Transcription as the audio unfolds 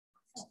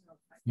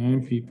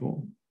9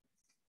 people.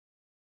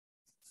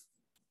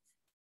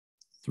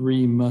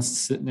 3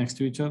 must sit next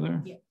to each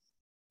other. Yeah.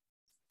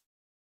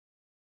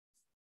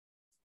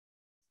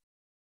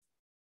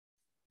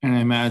 And I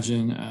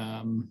imagine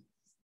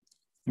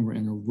we're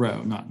in a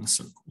row, not in a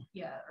circle.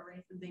 Yeah,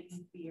 they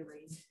need to be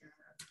arranged in a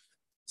row.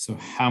 So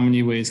how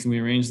many ways can we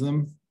arrange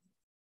them?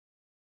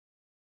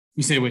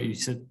 You say what you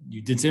said,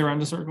 you did say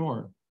around a circle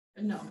or?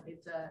 No,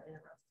 it's in a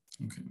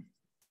row. Okay.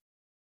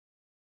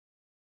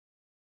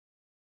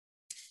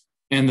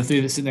 And the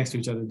 3 that sit next to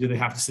each other, do they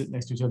have to sit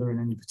next to each other in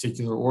any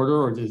particular order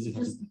or does it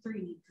have Just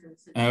 3 need to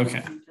sit okay.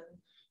 next to each other.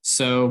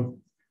 So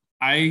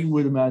I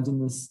would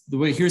imagine this,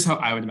 here's how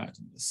I would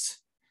imagine this.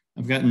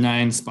 I've got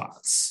 9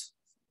 spots.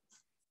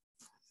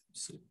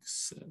 6,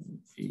 7,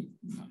 8,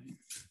 9.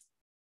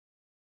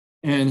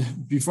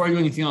 And before I do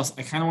anything else,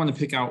 I kind of want to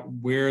pick out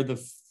where the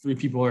 3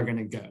 people are going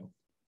to go.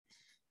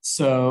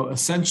 So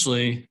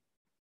essentially,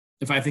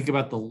 if I think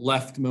about the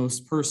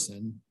leftmost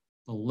person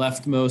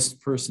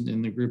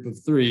in the group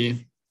of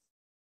 3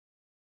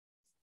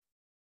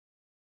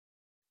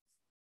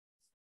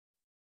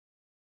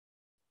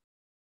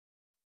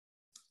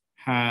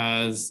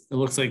 has, it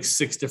looks like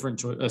 6 different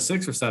choices,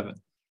 6 or 7.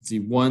 Let's see,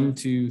 1,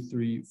 2,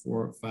 3,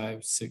 4,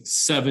 5, 6,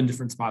 7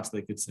 different spots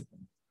they could sit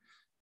in.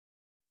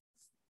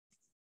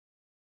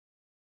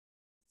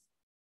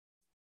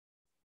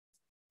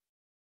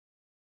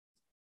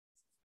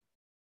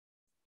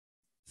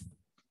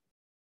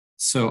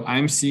 So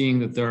I'm seeing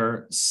that there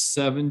are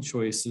 7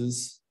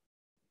 choices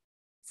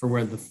for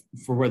where the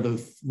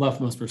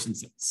leftmost person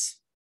sits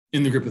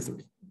in the group of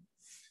 3.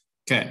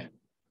 Okay,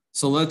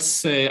 so let's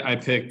say I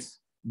picked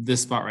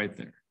this spot right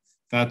there.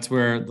 That's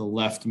where the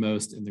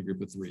leftmost in the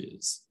group of 3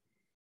 is,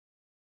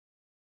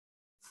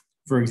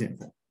 for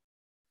example.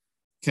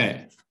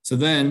 Okay, so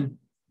then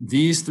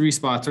these 3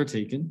 spots are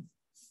taken.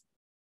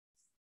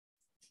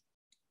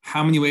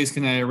 How many ways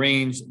can I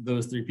arrange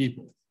those 3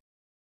 people?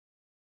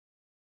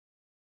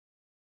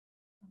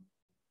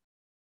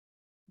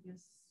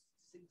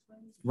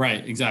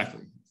 Right,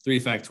 exactly. 3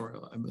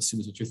 factorial, I'm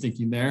assuming is what you're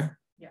thinking there.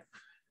 Yeah.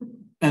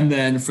 And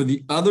then for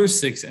the other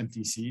 6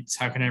 empty seats,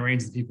 how can I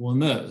arrange the people in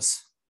those?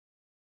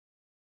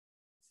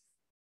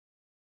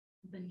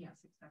 Then yeah,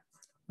 6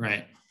 factorial.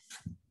 Right.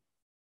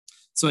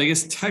 So I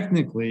guess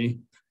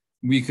technically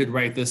we could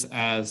write this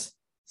as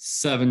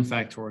 7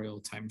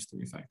 factorial times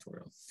 3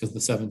 factorial because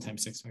the 7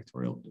 times 6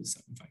 factorial is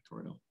 7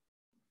 factorial.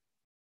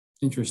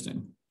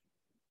 Interesting.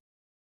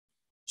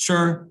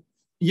 Sure.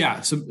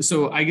 Yeah,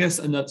 so I guess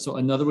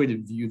another way to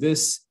view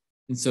this,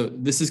 and so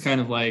this is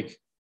kind of like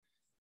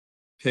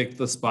pick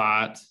the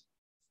spot,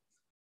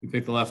 we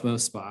pick the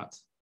leftmost spot,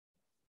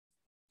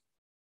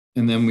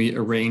 and then we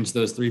arrange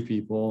those 3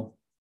 people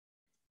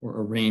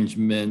or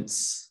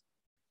arrangements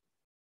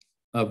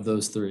of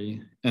those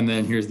 3, and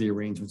then here's the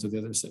arrangements of the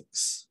other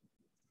 6.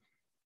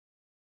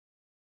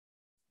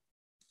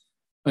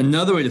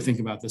 Another way to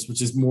think about this,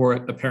 which is more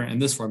apparent in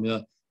this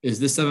formula, is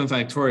this 7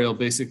 factorial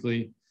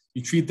basically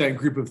you treat that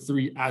group of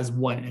 3 as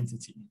one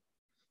entity.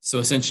 So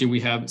essentially we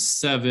have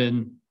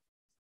 7,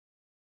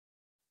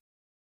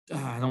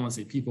 I don't want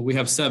to say people, we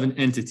have 7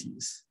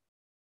 entities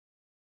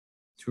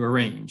to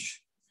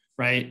arrange,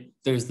 right?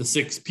 There's the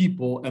 6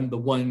 people and the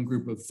 1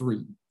 group of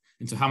 3.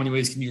 And so how many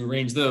ways can you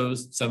arrange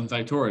those? 7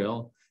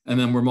 factorial. And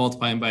then we're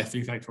multiplying by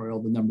 3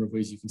 factorial the number of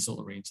ways you can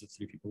still arrange the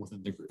 3 people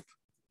within the group.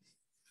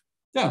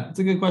 Yeah, it's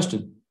a good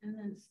question. And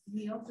then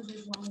we also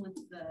did one with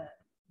the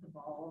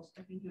balls.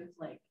 I think it was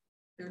like,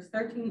 there's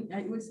 13,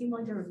 it would seem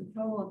like there was a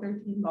total of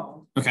 13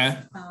 balls. Okay.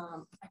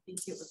 I think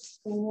it was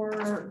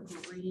 4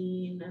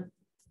 green,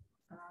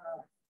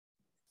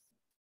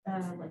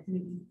 like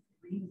maybe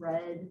 3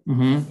 red,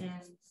 and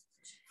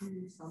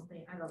 2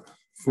 something. I don't know.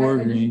 4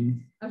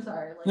 green. I'm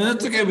sorry. Like, No,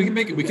 that's okay. We can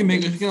make it. We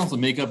can also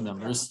make up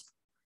numbers.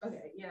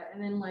 Okay, yeah,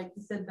 and then like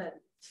you said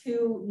that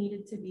 2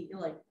 needed to be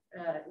like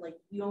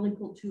you only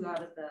pulled 2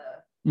 out of the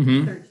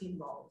 13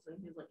 balls, and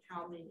he was like,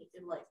 how many?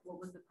 And like, what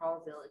was the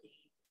probability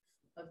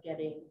of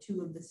getting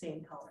 2 of the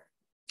same color?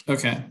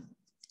 Okay,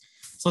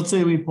 so let's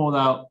say we pulled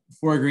out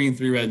 4 green,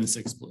 3 red, and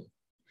 6 blue,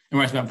 and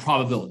we're asking about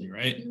probability,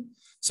 right?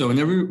 So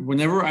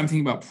whenever I'm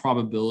thinking about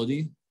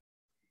probability,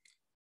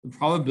 the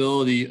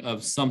probability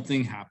of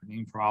something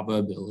happening,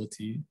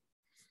 probability,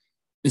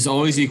 is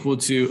always equal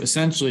to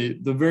essentially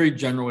the very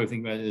general way of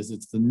thinking about it is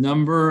it's the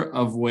number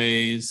of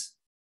ways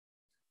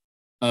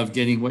of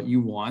getting what you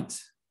want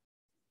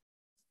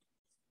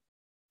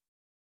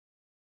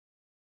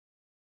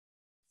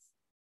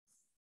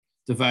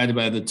divided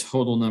by the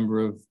total number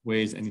of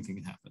ways anything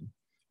can happen,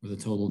 or the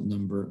total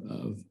number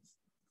of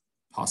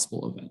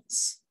possible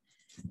events.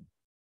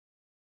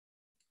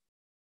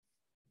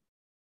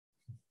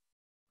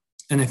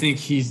 And I think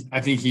he's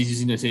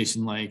using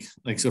notation like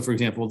so, for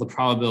example, the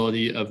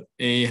probability of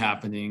A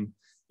happening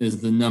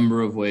is the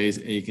number of ways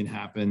A can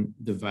happen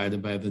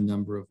divided by the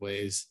number of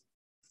ways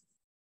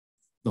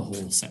the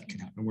whole set can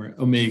happen, where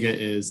omega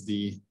is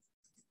the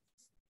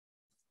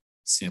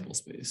sample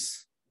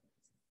space,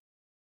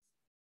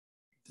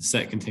 the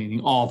set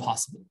containing all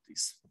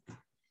possibilities.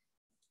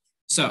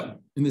 So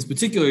in this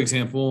particular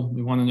example,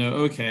 we want to know,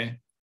 okay,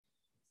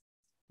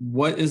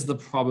 what is the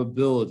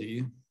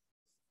probability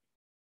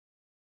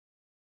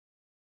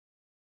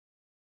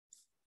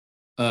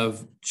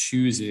of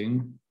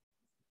choosing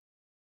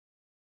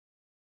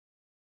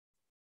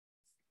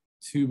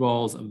two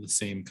balls of the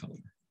same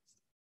color?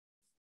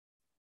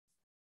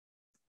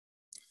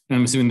 And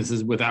I'm assuming this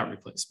is without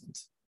replacement.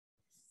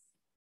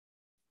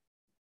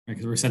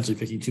 Because we're essentially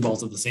picking two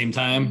balls at the same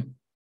time.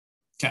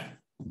 Okay.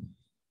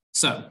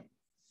 So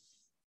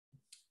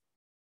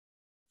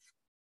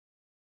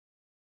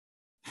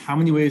how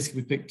many ways can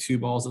we pick two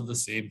balls of the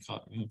same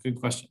color? Good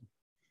question.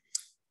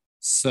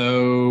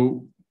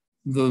 So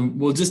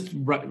we'll just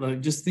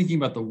thinking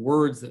about the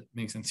words that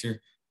make sense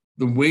here.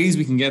 The ways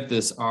we can get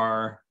this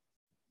are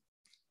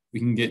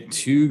we can get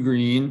two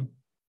green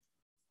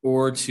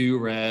or two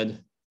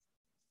red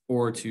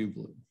or two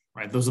blue,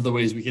 right? Those are the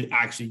ways we could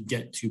actually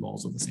get two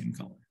balls of the same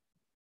color.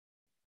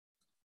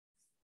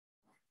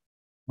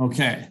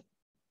 Okay,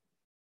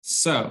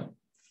 so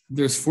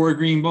there's four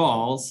green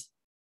balls,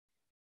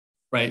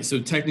 right? So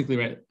technically,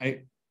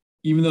 right,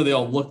 even though they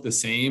all look the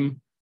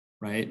same,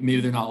 right? Maybe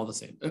they're not all the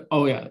same.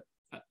 Oh yeah,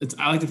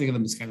 I like to think of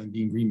them as kind of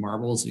being green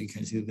marbles, so you can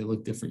kind of see that they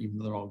look different even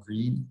though they're all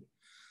green.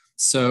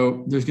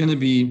 So there's going to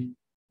be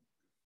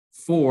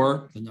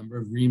four, the number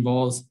of green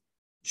balls,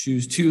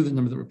 choose two, the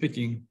number that we're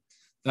picking.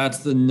 That's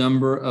the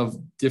number of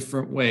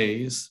different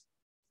ways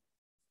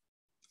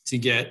to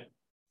get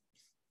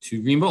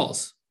two green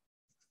balls,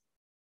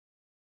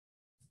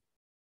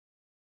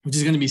 which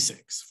is going to be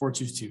 6. 4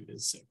 choose 2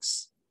 is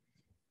 6.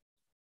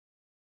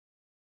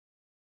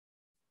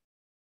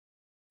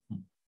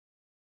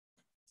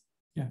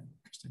 Yeah,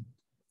 interesting.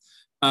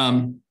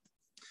 And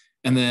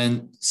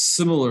then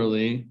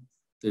similarly,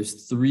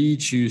 there's 3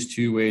 choose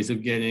 2 ways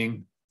of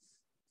getting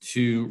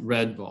 2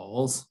 red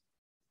balls.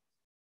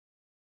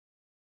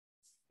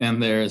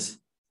 And there's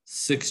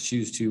 6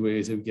 choose 2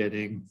 ways of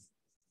getting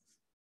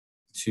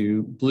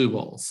 2 blue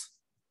balls.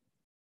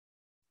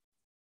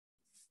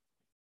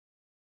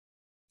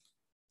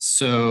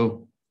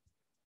 So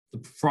the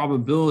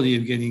probability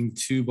of getting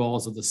 2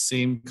 balls of the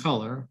same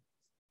color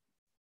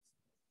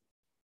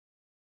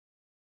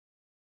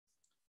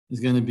is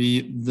going to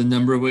be the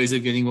number of ways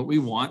of getting what we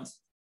want.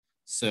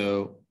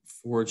 So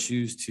 4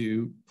 choose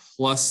 2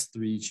 plus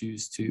 3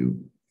 choose 2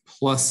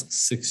 plus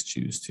 6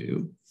 choose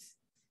 2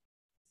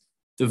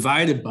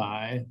 divided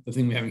by the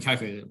thing we haven't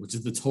calculated, which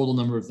is the total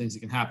number of things that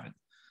can happen.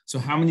 So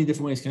how many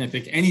different ways can I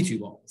pick any 2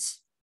 balls?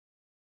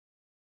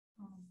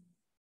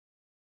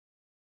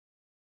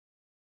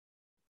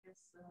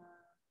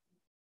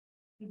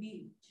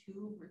 Maybe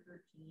 2 over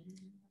 13.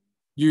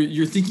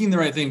 You're thinking the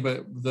right thing,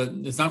 but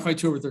it's not quite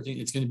 2 over 13.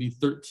 It's going to be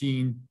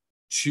 13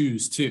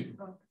 choose 2.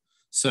 Oh.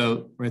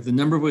 So, right, the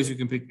number of ways you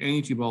can pick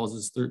any 2 balls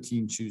is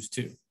 13 choose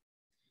 2.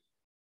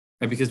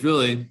 Right, because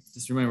really,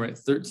 just remember, right,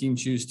 13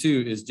 choose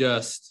 2 is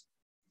just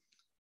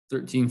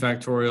 13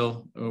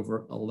 factorial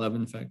over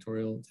 11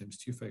 factorial times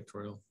 2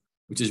 factorial,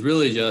 which is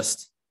really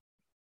just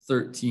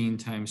 13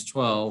 times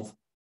 12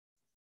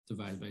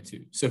 divided by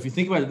 2. So if you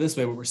think about it this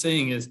way, what we're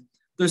saying is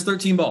there's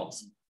 13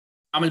 balls.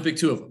 I'm going to pick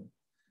 2 of them.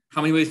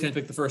 How many ways can I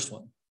pick the first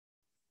one?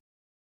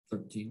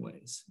 13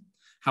 ways.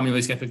 How many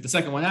ways can I pick the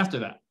second one after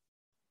that?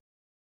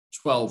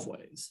 12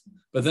 ways.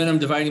 But then I'm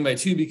dividing by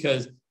 2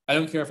 because I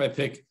don't care if I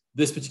pick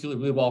this particular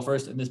blue ball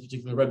first and this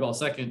particular red ball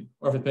second,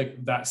 or if I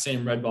pick that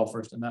same red ball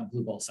first and that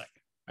blue ball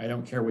second. I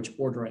don't care which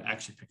order I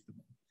actually pick them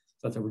in.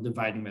 So that's why we're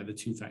dividing by the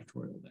 2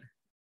 factorial there.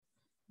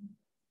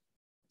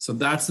 So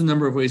that's the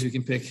number of ways we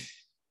can pick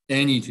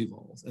any 2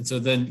 balls. And so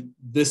then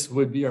this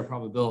would be our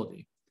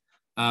probability.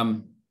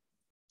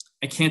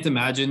 I can't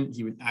imagine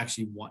he would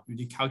actually want you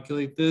to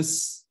calculate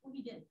this. Well,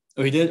 he did.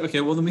 Oh, he did? Okay,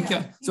 well then we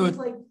can. So it's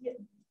like,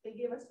 they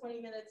gave us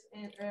 20 minutes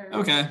and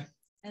okay.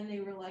 And they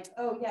were like,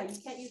 oh yeah, you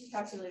can't use a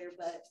calculator,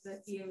 but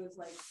the Theo was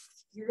like,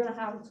 you're gonna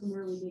have some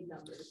really big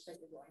numbers that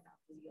you're going to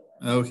have to deal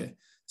with. Okay,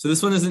 so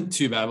this one isn't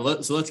too bad,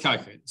 but let's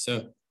calculate.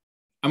 So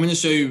I'm going to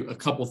show you a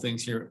couple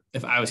things here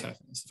if I was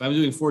calculating this. If I'm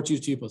doing 4 choose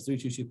 2 plus 3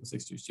 choose 2 plus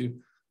 6 choose 2,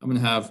 I'm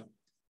going to have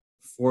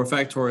 4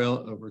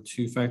 factorial over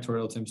 2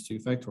 factorial times 2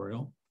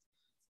 factorial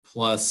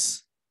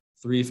plus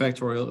 3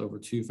 factorial over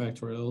 2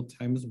 factorial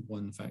times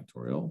 1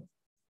 factorial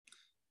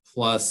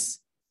plus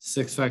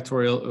 6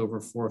 factorial over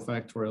 4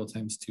 factorial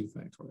times 2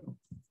 factorial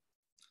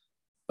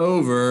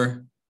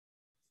over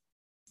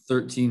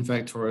 13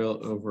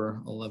 factorial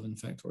over 11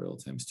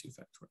 factorial times 2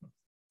 factorial.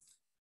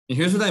 And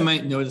here's what I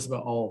might notice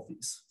about all of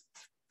these.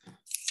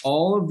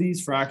 All of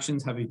these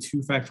fractions have a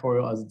 2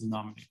 factorial as a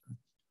denominator.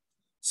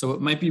 So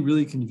what might be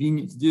really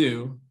convenient to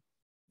do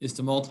is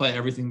to multiply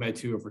everything by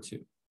 2 over 2.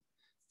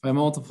 If I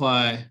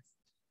multiply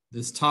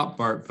this top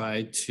part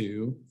by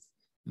 2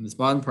 and this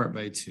bottom part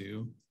by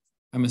 2,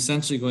 I'm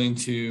essentially going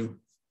to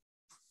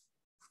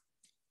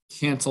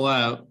cancel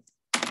out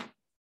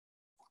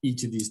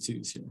each of these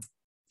 2's here.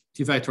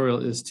 2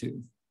 factorial is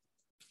 2.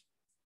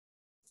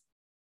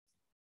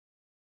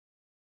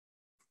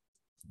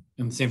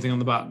 And the same thing on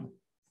the bottom.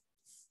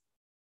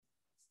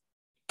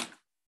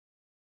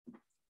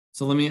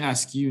 So let me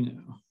ask you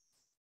now,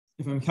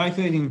 if I'm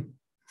calculating,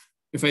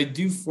 if I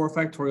do 4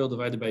 factorial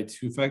divided by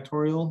 2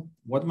 factorial,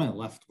 what am I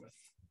left with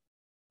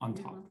on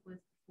top? Left with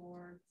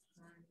 4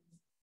 times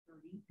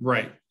 30.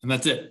 Right, and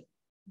that's it.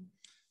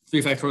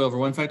 3 factorial over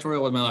 1 factorial,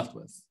 what am I left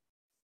with?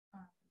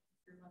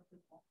 You're left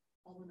with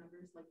all the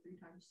numbers, like 3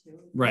 times 2.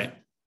 Right.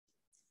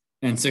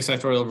 And 6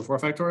 factorial over 4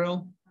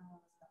 factorial?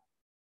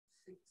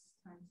 6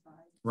 times 5.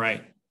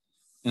 Right.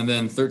 And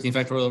then 13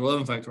 factorial over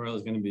 11 factorial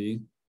is going to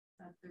be?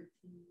 13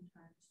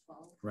 times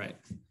 12. Right.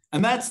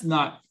 And that's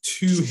not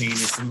too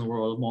heinous in the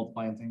world of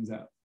multiplying things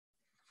out.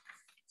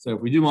 So if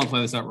we do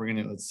multiply this out, we're going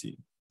to, let's see,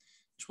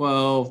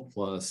 12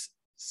 plus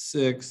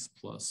 6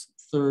 plus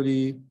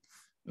 30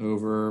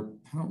 over,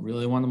 I don't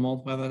really want to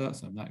multiply that out,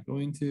 so I'm not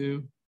going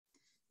to.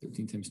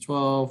 13 times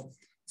 12. Let's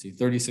see,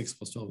 36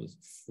 plus 12 is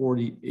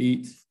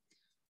 48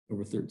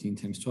 over 13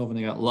 times 12. And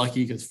I got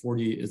lucky because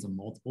 48 is a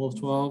multiple of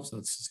 12. So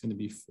it's just going to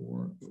be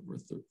 4 over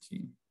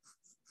 13.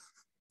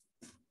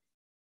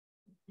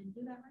 Didn't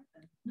do that right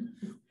then.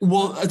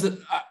 Well,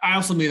 I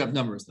also made up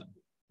numbers then,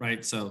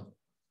 right? So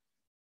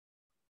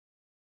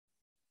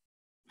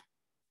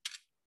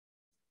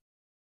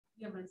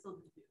yeah, but it's still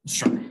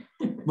sure.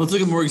 Let's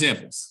look at more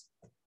examples.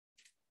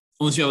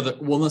 Unless you have other,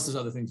 well, unless there's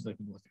other things that I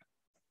can look at.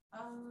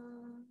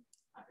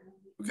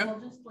 Okay. Well,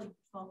 just like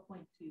 12.2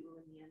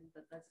 in the end,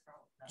 but that's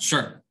probably that.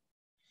 Sure.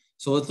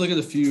 So let's look at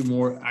a few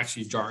more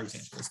actually jar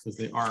examples because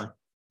they are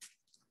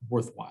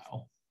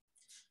worthwhile.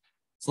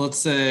 So let's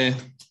say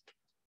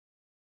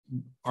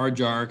our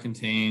jar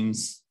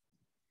contains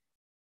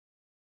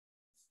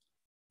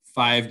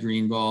 5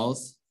 green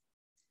balls,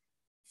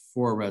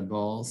 4 red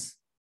balls,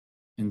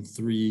 and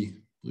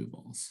 3 blue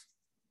balls.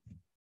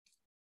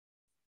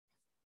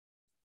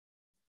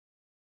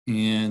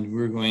 And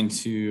we're going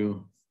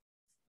to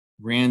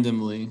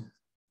randomly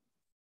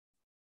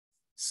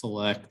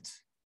select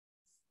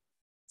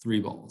 3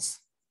 balls.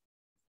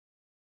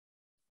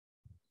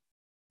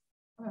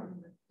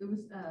 It was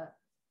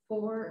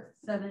 4,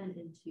 7,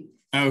 and 2.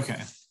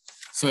 Okay.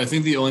 So I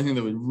think the only thing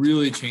that would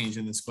really change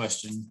in this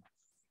question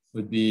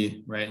would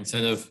be, right,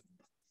 instead of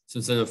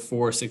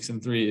 4, 6,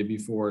 and 3, it'd be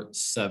 4,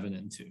 7,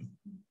 and 2.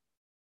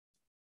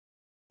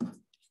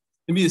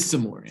 It'd be a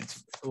similar answer,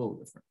 a little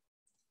different.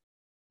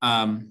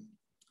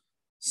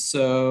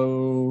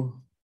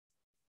 So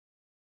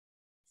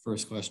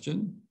first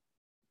question,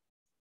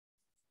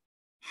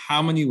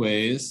 how many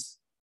ways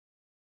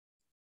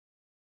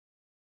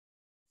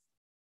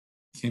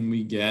can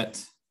we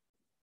get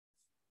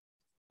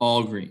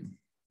all green?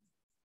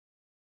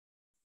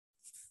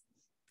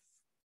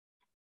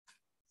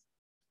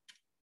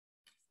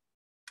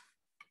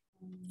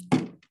 Can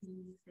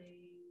you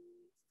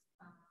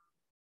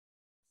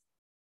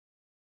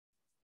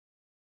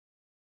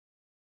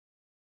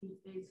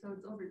say, so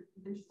it's over,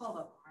 there's 12 of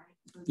them, right?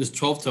 So There's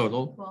 12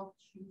 total. 12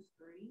 choose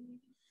 3.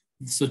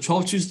 So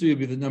 12 choose 3 would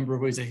be the number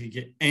of ways I could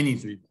get any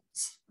 3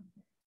 balls.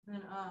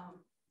 Then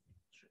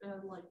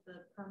like the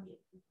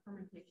permutation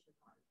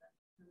part of that.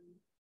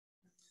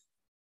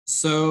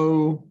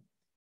 So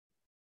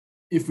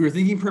if we're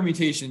thinking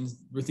permutations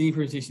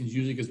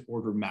usually because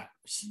order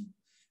matters.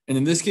 And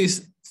in this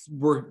case,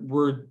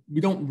 we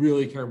don't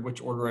really care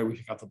which order we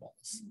pick out the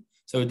balls.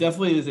 So it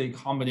definitely is a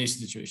combination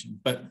situation.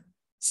 But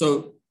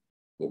so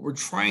what we're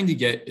trying to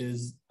get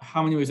is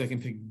how many ways I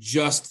can pick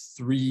just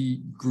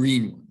 3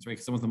 green ones, right?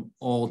 Because I want them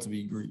all to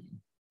be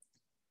green.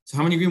 So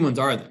how many green ones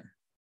are there?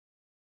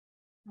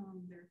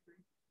 There are 3.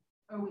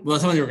 Oh, well,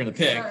 that's how many we're going to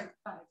pick. 5.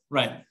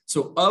 Right.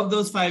 So of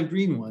those 5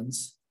 green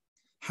ones,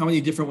 how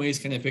many different ways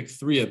can I pick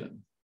 3 of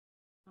them?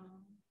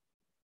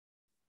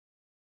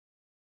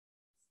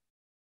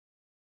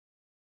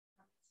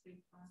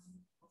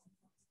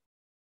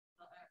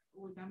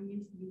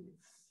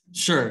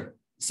 Sure.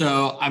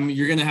 So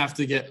you're going to have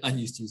to get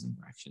unused to using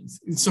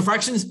fractions. So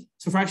fractions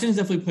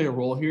definitely play a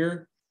role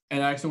here.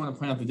 And I actually want to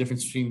point out the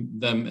difference between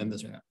them and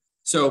this right now.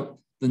 So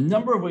the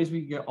number of ways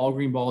we can get all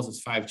green balls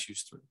is 5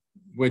 choose 3,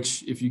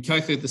 which if you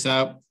calculate this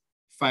out,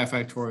 5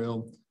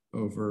 factorial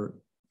over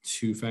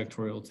 2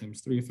 factorial times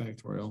 3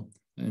 factorial,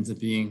 that ends up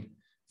being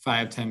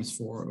 5 times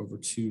 4 over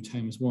 2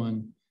 times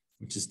 1,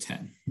 which is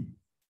 10.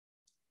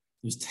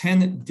 There's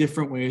 10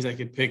 different ways I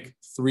could pick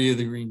 3 of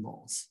the green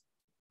balls,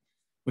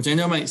 which I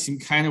know might seem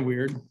kind of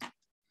weird,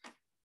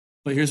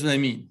 but here's what I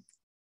mean.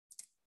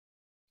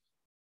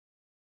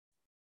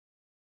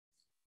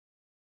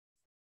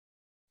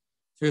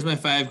 Here's my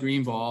 5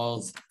 green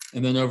balls.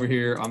 And then over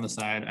here on the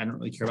side, I don't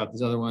really care about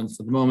these other ones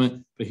for the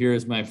moment, but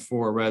here's my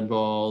 4 red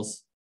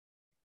balls.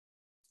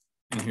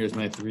 And here's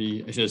my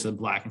 3, I should have said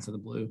black instead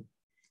of blue.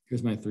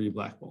 Here's my 3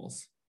 black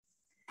balls.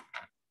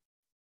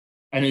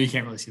 I know you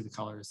can't really see the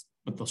colors,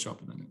 but they'll show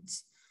up in the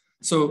notes.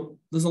 So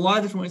there's a lot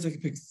of different ways I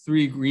could pick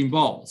 3 green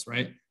balls,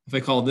 right? If I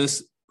call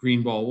this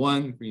green ball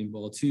 1, green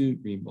ball 2,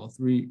 green ball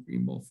 3,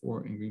 green ball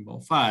 4, and green ball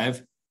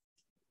 5,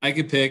 I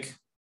could pick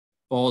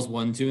balls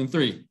 1, 2, and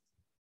 3,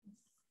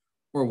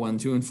 or 1,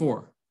 2, and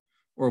 4,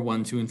 or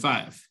 1, 2, and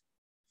 5,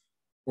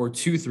 or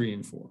 2, 3,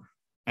 and 4.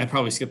 I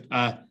probably skipped,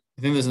 I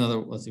think there's another,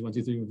 let's see, 1,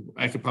 2, 3.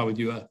 I could probably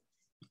do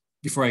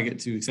before I get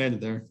too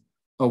excited there,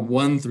 a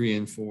 1, 3,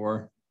 and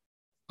 4,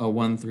 a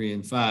 1, 3,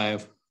 and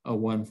 5, a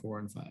 1, 4,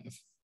 and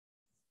 5,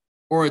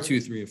 or a 2,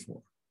 3, and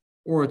 4,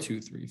 or a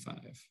 2, 3, 5.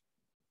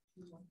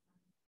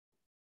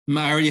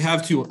 I already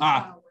have 2.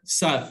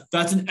 Seth,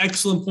 that's an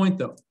excellent point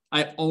though.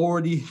 I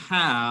already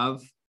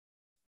have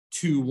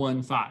 2,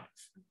 1, 5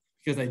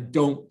 because I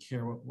don't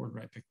care what order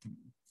I pick them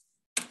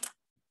in.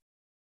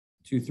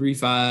 2, 3,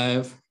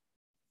 5,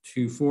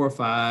 2, 4,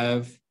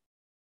 5.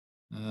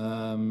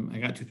 I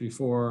got 2, 3,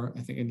 4.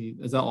 I think I need,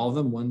 is that all of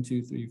them? 1,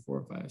 2, 3,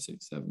 4, 5,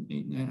 6, 7,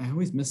 8, 9. I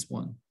always miss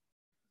one.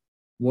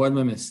 What am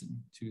I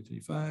missing? 2, 3,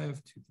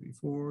 5, 2, 3,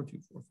 4, 2,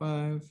 4,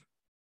 5.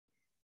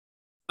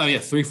 Oh yeah,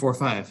 3, 4,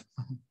 5.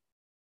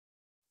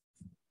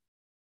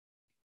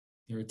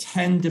 There are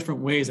 10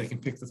 different ways I can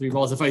pick the 3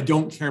 balls if I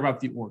don't care about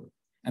the order,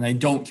 and I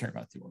don't care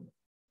about the order.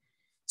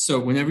 So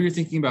whenever you're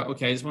thinking about,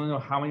 okay, I just want to know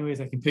how many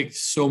ways I can pick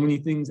so many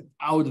things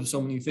out of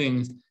so many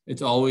things,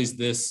 it's always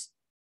this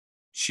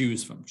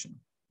choose function.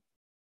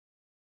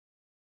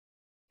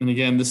 And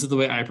again, this is the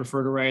way I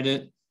prefer to write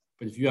it,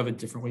 but if you have a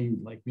different way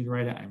you'd like me to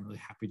write it, I'm really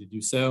happy to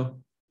do so.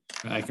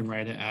 I can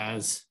write it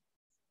as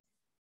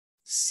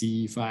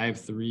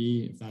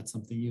C5-3 if that's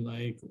something you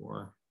like,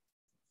 or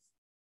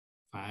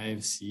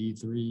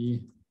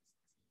 5C3,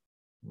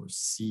 or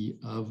C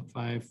of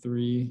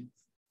 5-3.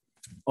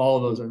 All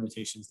of those are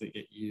notations that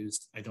get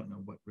used. I don't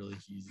know what really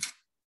he's.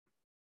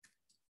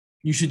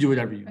 You should do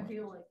whatever you want. I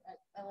feel like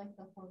I like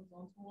the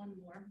horizontal one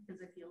more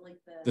because I feel like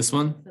this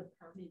one, the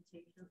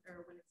permutation,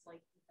 or when it's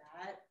like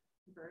that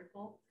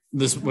vertical.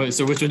 This way.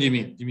 So which one do you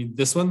mean? Do you mean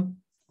this one?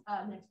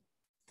 Next.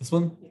 This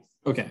one? Yes.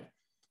 Okay,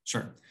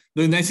 sure.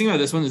 The nice thing about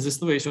this one is this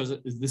the way it shows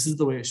up. This is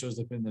the way it shows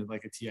up in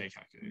like a TI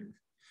calculator.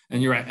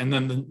 And you're right. And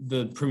then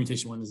the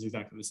permutation one is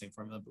exactly the same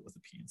formula, but with a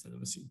P instead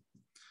of a C.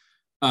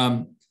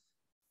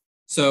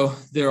 So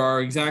there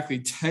are exactly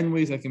 10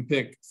 ways I can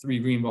pick 3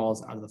 green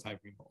balls out of the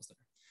 5 green balls there.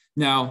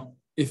 Now,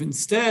 if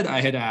instead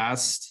I had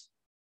asked,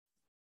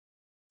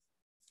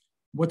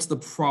 what's the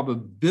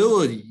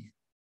probability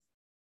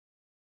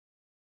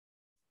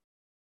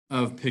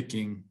of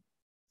picking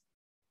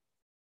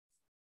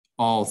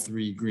all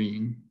 3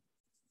 green?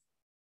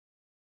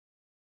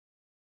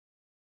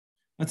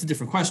 That's a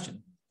different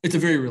question. It's a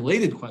very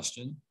related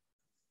question,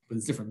 but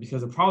it's different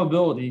because the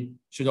probability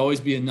should always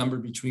be a number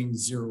between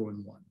 0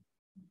 and 1.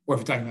 Or if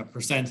you're talking about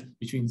percent,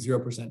 between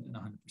 0% and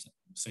 100%,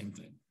 same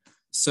thing.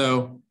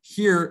 So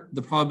here,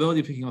 the probability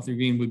of picking all 3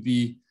 green would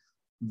be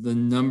the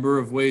number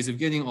of ways of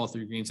getting all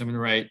 3 green. So I'm going to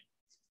write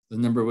the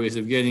number of ways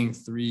of getting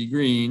 3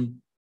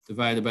 green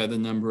divided by the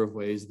number of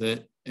ways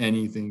that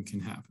anything can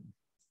happen.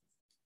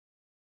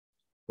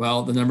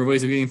 Well, the number of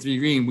ways of getting 3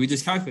 green, we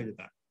just calculated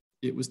that.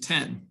 It was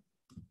 10.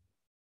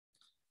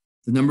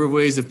 The number of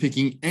ways of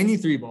picking any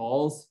 3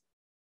 balls,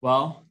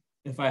 well,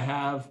 if I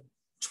have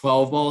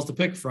 12 balls to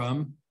pick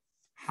from,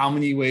 how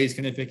many ways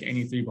can I pick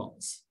any 3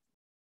 balls?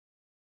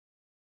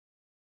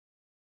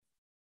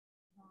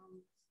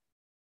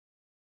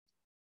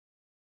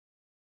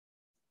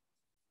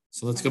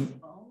 So let's go.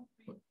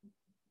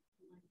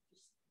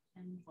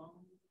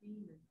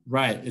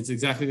 Right, it's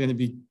exactly going to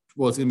be,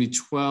 well, it's going to be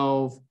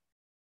 12,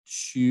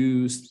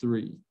 choose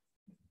 3.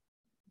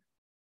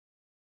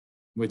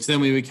 Which then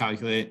we would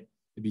calculate.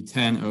 It'd be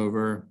 10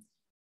 over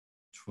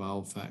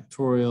 12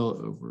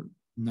 factorial over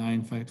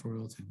 9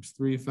 factorial times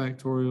 3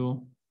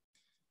 factorial.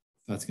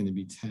 That's going to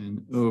be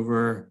 10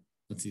 over,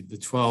 let's see, the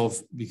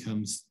 12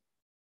 becomes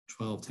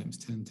 12 times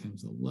 10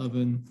 times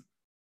 11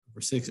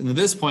 over 6. And at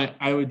this point,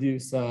 I would do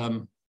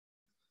some,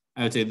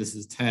 I would say this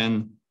is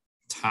 10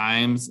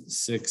 times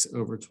 6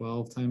 over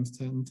 12 times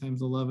 10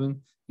 times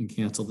 11, and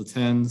cancel the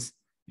 10s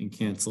and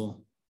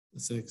cancel the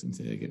 6 and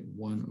say I get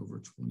 1 over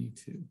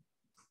 22.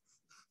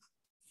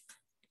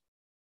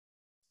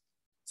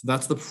 So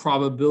that's the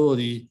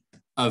probability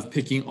of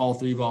picking all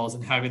 3 balls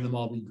and having them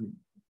all be green.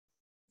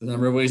 The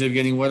number of ways of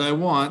getting what I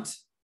want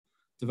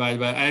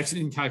divided by, I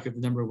actually didn't calculate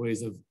the number of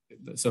ways of,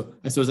 so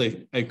I suppose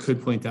I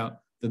could point out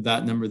that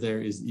that number there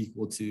is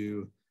equal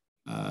to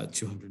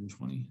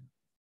 220.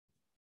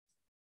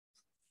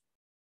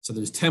 So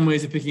there's 10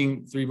 ways of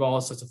picking 3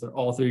 balls such that they're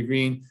all 3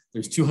 green.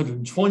 There's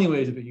 220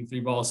 ways of picking 3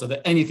 balls so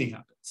that anything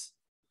happens.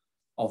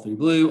 All 3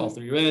 blue, all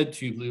 3 red,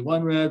 2 blue,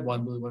 1 red,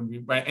 1 blue, 1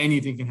 green, right?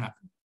 Anything can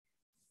happen.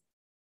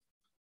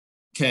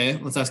 Okay,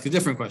 let's ask a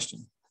different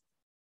question.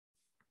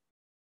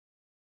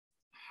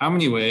 How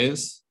many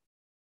ways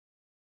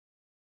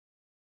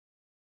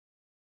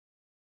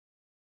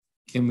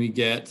can we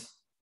get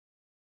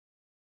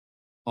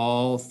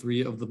all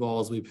 3 of the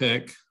balls we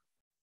pick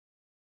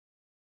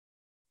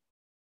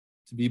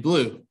to be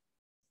blue?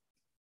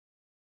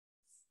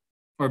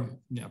 Or,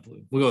 yeah,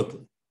 blue. We'll go with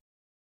blue.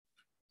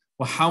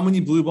 Well, how many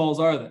blue balls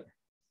are there?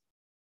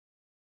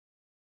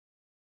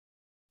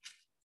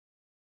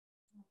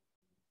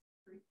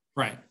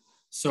 Right.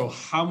 So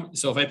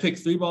if I pick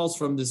 3 balls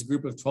from this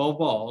group of 12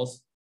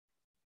 balls,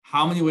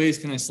 how many ways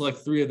can I select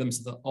 3 of them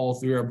so that all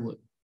 3 are blue?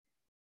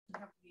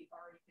 Have we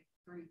already picked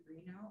 3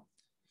 green out?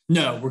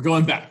 No, we're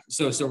going back.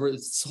 So it's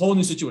a whole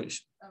new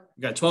situation. Okay.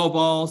 We got 12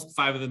 balls,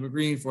 5 of them are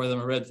green, 4 of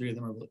them are red, 3 of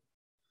them are blue.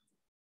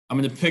 I'm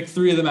going to pick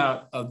 3 of them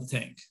out of the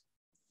tank.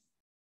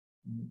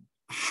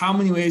 how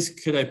many ways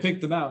could I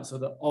pick them out so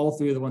that all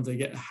three of the ones I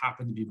get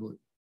happen to be blue?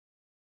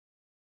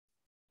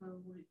 So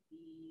would it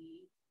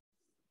be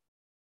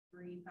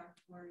 3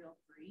 factorial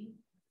 3?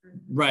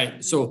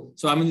 Right. So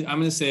I'm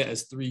gonna say it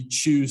as 3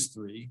 choose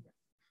 3.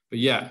 But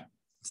yeah,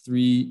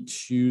 3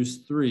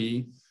 choose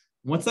 3.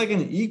 What's that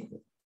gonna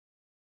equal?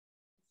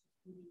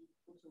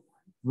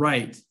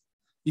 Right.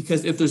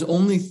 Because if there's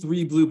only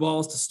 3 blue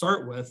balls to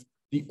start with,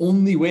 the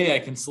only way I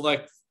can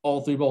select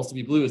all 3 balls to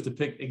be blue is to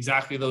pick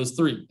exactly those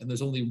 3. And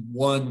there's only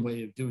one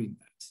way of doing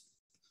that.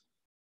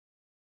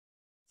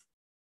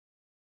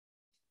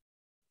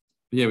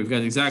 But yeah, we've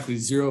got exactly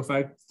 3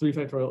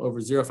 factorial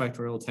over 0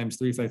 factorial times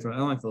 3 factorial. I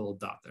don't like the little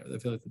dot there. I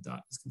feel like the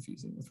dot is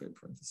confusing with right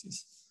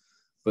parentheses.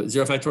 But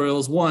 0 factorial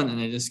is 1, and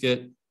I just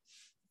get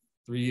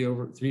 3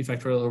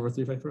 factorial over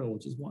 3 factorial,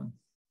 which is 1.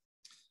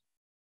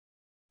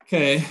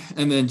 Okay,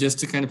 and then just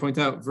to kind of point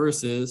out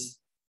versus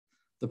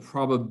the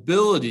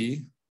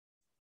probability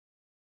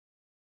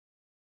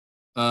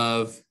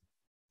of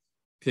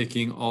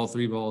picking all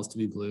 3 balls to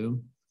be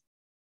blue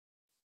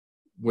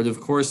would of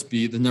course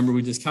be the number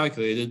we just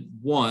calculated,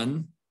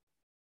 1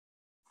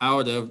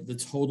 out of the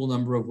total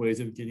number of ways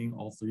of getting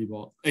all 3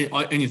 balls,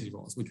 any 3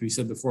 balls, which we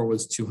said before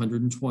was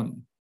 220.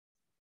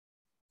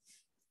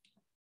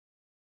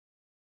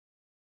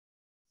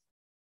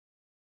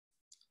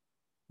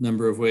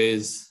 Number of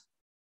ways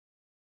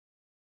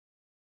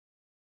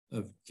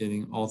of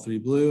getting all 3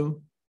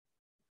 blue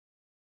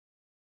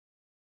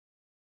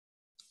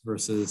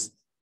versus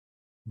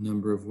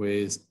number of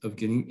ways of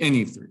getting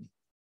any 3.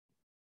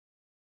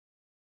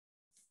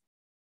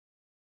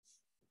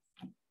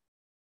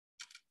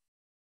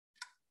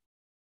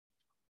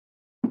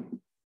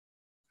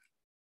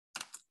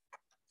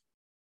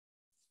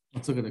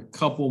 Let's look at a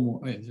couple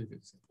more. Oh, yeah, these are good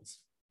examples.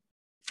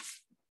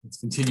 Let's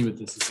continue with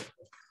this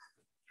example.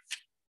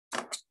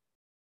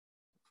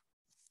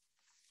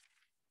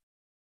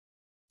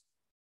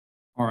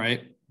 All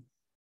right.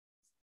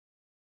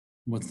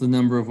 What's the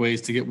number of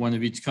ways to get one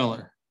of each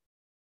color?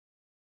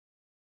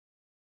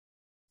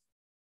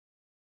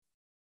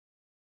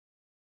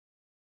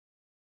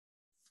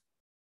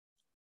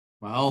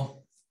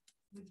 Well,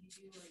 would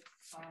you do like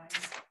 5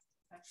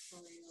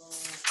 factorial,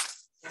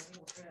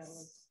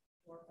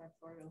 4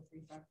 factorial, 3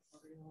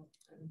 factorial,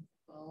 and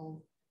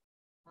 12,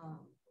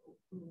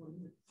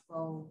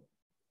 12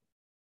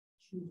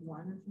 choose 1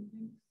 or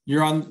something?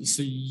 You're on,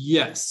 so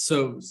yes,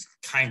 so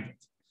kind of.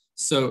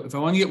 So if I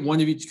want to get one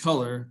of each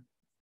color,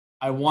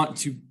 I want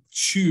to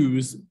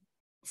choose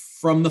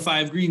from the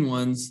 5 green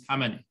ones, how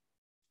many?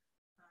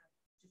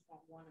 Just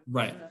want 1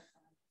 right.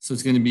 So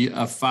it's going to be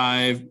a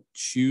 5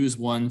 choose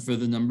 1 for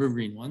the number of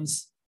green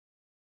ones.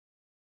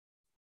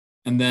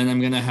 And then I'm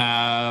going to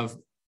have,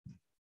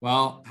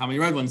 well, how many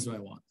red ones do I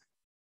want?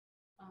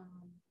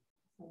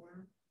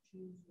 4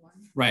 choose 1.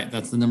 Right,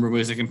 that's the number of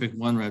ways I can pick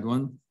 1 red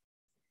one.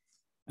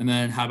 And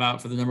then how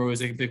about for the number of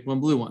ways I can pick 1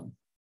 blue one?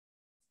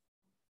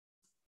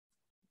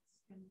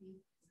 It's going to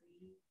be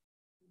 3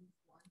 choose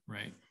 1.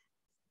 Right.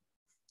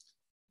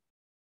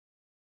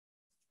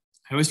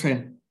 I always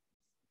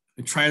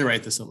try to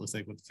write this up. Looks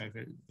like with the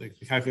calculator. Like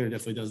the calculator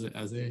definitely does it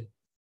as the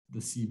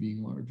C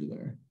being larger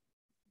there.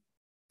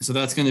 So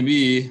that's going to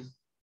be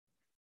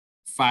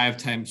 5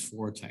 times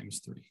 4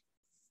 times 3.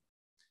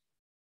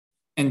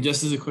 And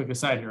just as a quick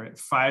aside here, right?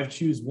 5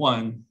 choose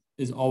 1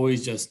 is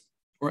always just,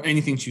 or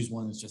anything choose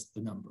 1 is just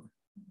the number.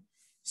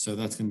 So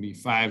that's going to be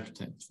 5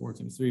 times 4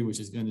 times 3, which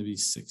is going to be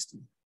 60.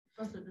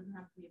 Oh, so it doesn't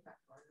have to be a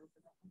factorial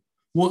for that one.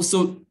 Well,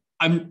 so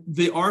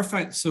they are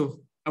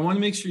so I want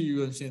to make sure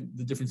you understand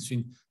the difference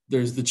between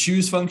there's the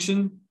choose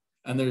function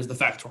and there's the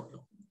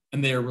factorial,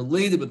 and they are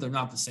related, but they're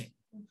not the same.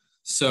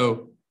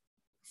 So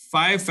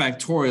 5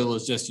 factorial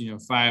is just,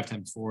 5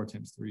 times 4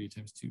 times 3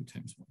 times 2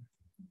 times 1.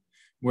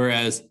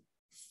 Whereas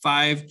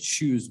 5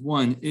 choose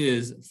 1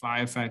 is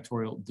 5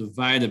 factorial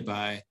divided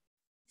by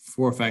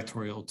 4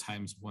 factorial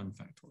times 1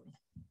 factorial,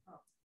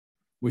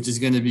 which is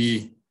going to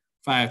be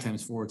 5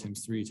 times 4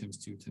 times 3 times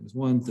 2 times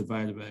 1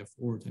 divided by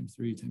 4 times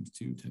 3 times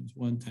 2 times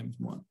 1 times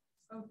 1.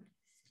 Okay.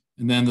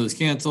 And then those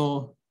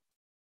cancel,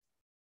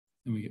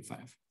 and we get 5.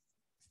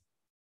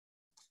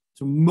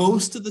 So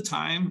most of the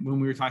time when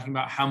we were talking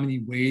about how many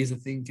ways a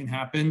thing can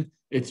happen,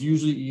 it's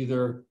usually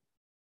either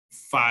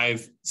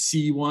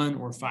 5C1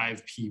 or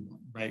 5P1,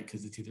 right?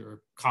 Because it's either a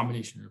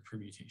combination or a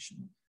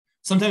permutation.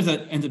 Sometimes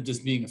that ends up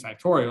just being a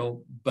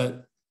factorial,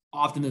 but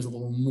often there's a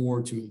little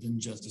more to it than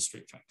just a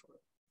straight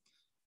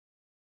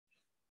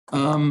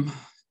factorial.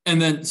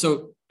 And then,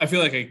 so I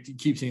feel like I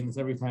keep saying this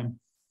every time,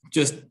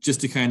 just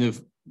to kind of,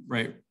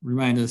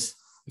 remind us,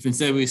 if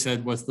instead we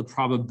said, what's the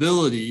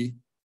probability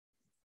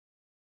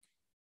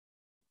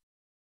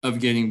of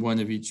getting one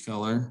of each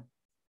color?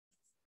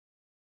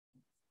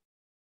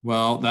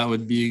 Well, that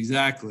would be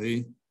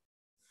exactly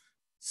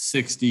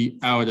 60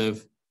 out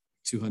of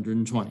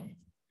 220.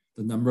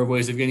 The number of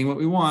ways of getting what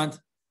we want,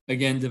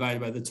 again, divided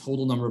by the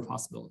total number of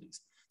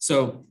possibilities.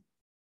 So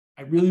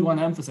I really want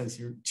to emphasize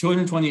here,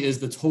 220 is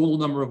the total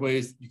number of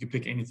ways you can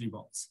pick any 3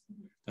 balls.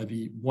 That'd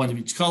be 1 of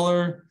each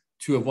color,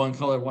 2 of one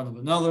color, 1 of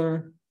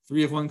another,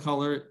 3 of one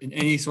color in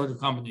any sort of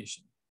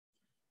combination.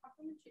 How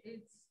come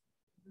it's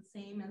the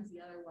same as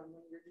the other one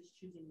when you're just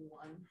choosing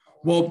one color?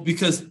 Well,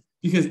 because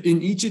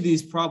in each of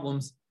these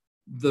problems,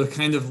 the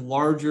kind of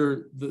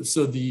larger, in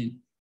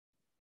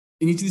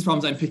each of these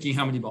problems, I'm picking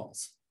how many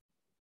balls.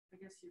 I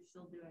guess you're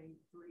still doing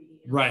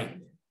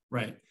 3.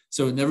 Right.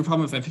 So in every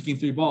problem, if I'm picking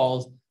 3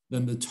 balls,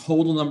 then the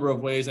total number of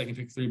ways I can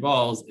pick 3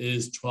 balls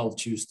is 12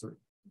 choose 3,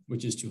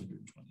 which is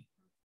 220.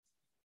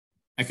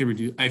 I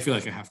feel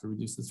like I have to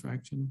reduce this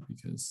fraction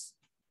because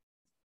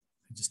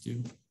I just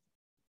do.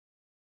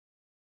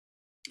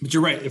 But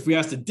you're right. If we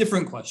asked a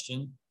different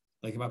question,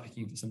 like about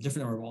picking some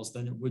different number of balls,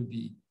 then it would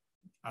be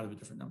out of a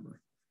different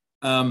number.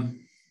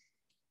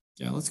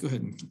 Yeah, let's go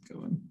ahead and keep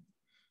going.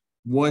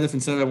 What if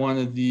instead I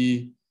wanted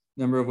the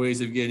number of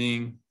ways of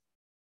getting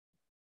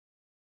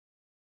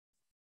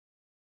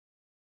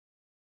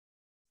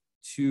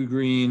 2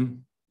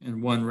 green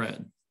and 1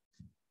 red?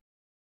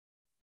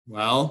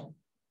 Well,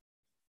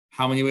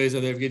 how many ways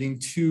are there of getting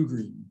 2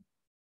 green?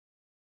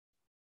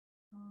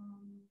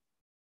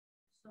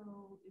 So it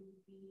would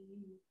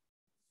be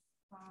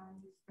 5,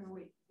 or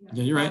wait.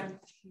 Yeah, you're right.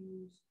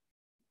 Choose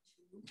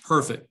 2.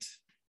 Perfect.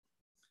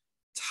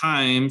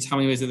 Times how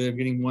many ways are there of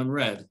getting 1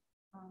 red?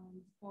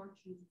 4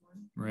 choose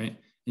 1. Right.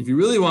 If you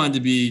really wanted to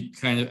be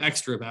kind of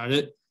extra about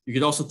it, you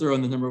could also throw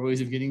in the number of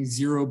ways of getting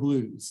 0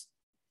 blues.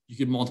 You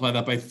could multiply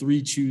that by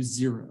 3 choose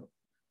 0,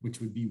 which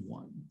would be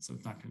 1. So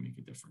it's not going to make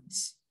a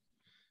difference.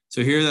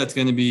 So here that's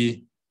going to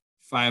be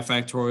 5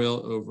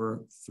 factorial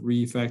over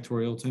 3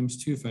 factorial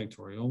times 2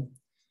 factorial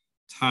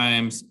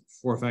times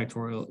 4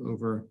 factorial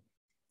over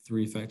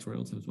 3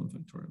 factorial times 1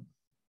 factorial.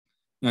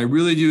 Now, I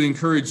really do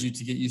encourage you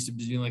to get used to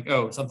being like,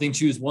 oh, something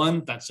choose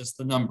 1, that's just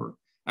the number.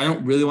 I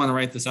don't really want to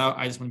write this out.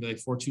 I just want to be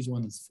like 4 choose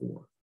 1 is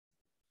 4.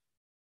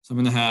 So I'm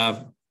going to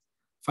have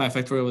 5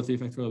 factorial with 3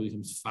 factorial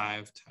becomes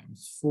 5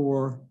 times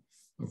 4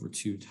 over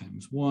 2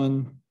 times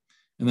 1.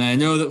 And then I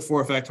know that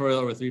 4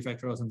 factorial over 3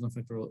 factorial times 1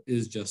 factorial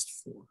is just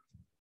 4.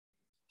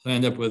 So I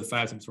end up with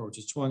 5 times 4, which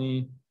is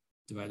 20,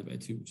 divided by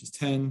 2, which is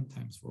 10,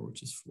 times 4,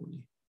 which is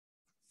 40.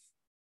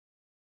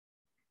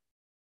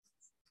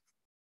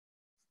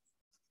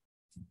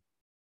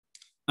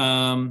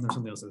 There's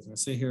something else I was going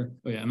to say here.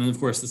 Oh yeah, and then of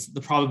course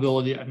the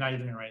probability. I'm not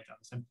even going to write it down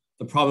this time.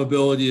 The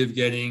probability of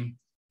getting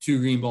 2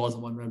 green balls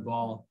and 1 red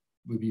ball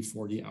would be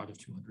 40 out of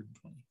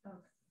 220. Okay.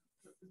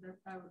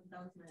 That was my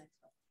next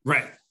question.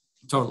 Right.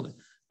 Totally.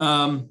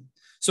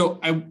 So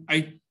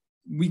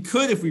we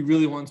could, if we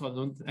really want to. I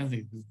don't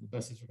think this is the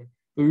best answer,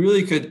 but we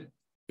really could,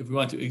 if we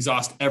want to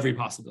exhaust every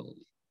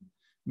possibility.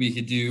 We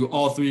could do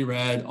all 3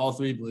 red, all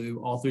 3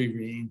 blue, all 3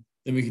 green.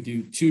 Then we could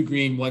do 2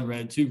 green, 1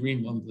 red, 2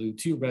 green, 1 blue,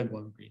 2 red,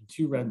 1 green,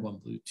 2 red, 1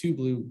 blue, 2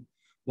 blue,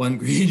 1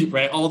 green,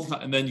 right? All the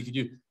time. And then you could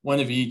do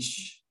 1 of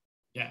each.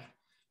 Yeah.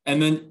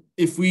 And then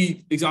if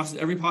we exhausted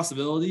every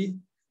possibility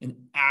and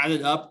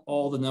added up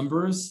all the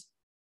numbers,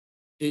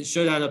 it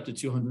should add up to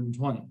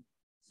 220.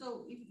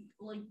 So if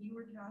like you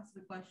were to ask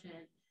the question,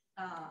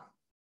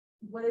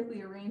 what if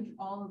we arrange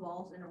all the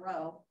balls in a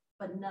row,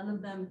 but none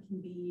of them can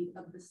be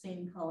of the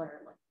same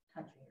color, like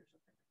touching or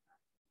something like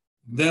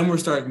that? Then we're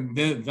starting,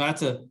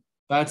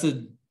 that's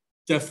a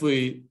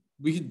definitely,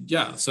 we could,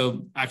 yeah.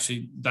 So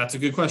actually that's a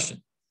good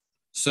question.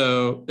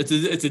 So it's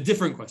a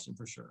different question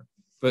for sure,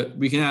 but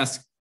we can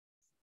ask,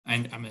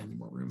 I'm gonna need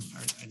more room.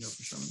 I know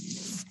for sure I'm gonna need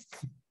more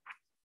room.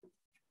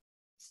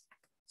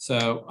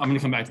 So I'm gonna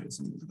come back to this.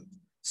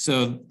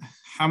 So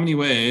how many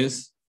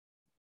ways,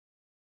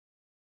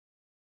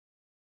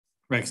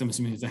 right, because I'm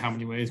assuming it's a how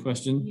many ways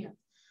question. Yeah.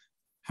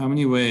 How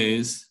many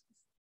ways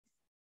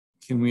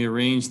can we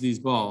arrange these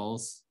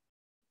balls?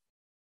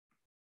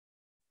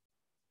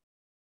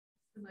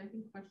 Because I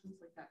think questions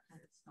like that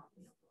kind of stop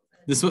me up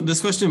a little bit.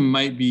 This question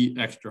might be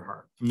extra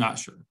hard. I'm not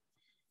sure.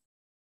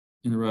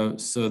 In a row,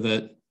 so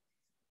that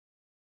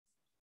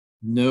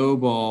no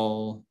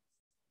ball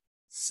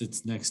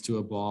sits next to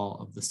a ball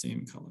of the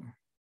same color.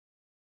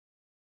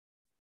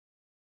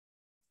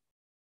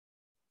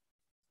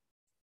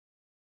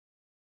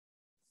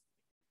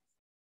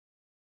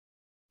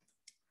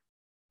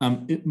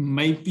 It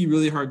might be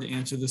really hard to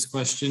answer this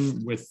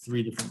question with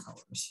 3 different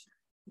colors.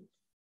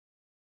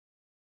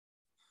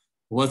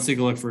 Let's take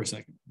a look for a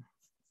second.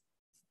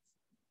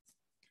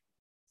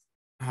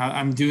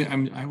 I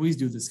always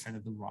do this kind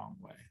of the wrong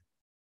way.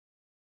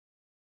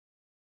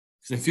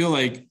 Because I feel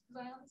like.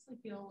 I honestly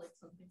feel like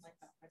something like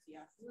that might be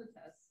asked in the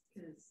test.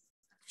 Because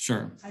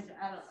sure. I don't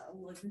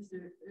know, like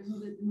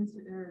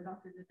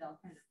Dr. Goodell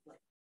kind of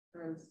like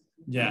throws.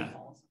 Yeah.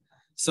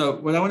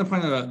 So what I want to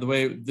point out about the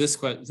way this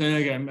question, and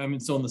again, I'm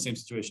still in the same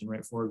situation,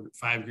 right? 4,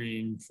 5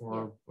 green,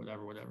 4,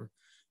 whatever.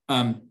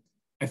 I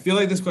feel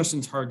like this question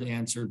is hard to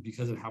answer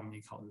because of how many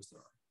colors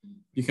there are.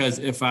 Because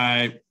if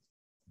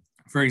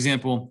for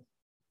example,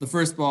 the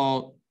first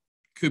ball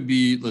could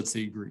be, let's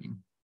say, green.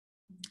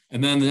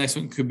 And then the next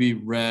one could be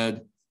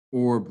red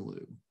or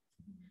blue.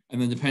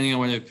 And then depending on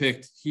what I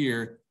picked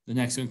here, the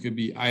next one could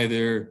be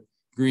either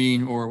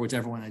green or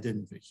whichever one I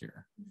didn't pick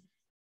here.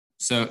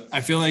 So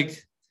I feel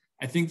like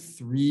I think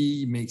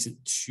 3 makes it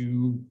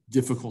too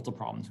difficult a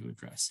problem to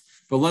address.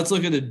 But let's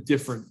look at a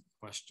different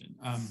question.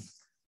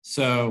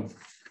 So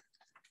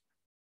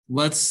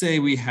let's say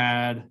we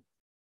had,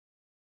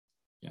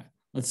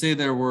 let's say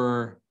there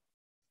were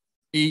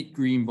 8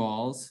 green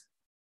balls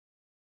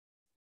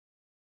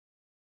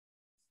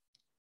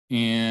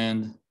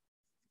and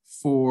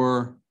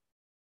 4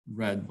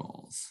 red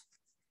balls.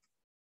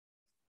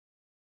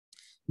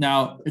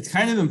 Now, it's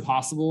kind of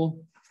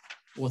impossible.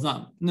 Well, it's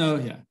not,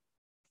 no,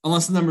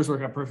 unless the numbers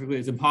work out perfectly,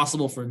 it's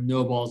impossible for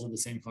no balls of the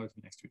same color to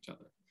be next to each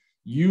other.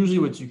 Usually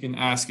what you can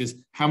ask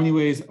is, how many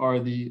ways are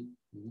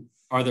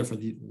there for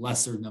the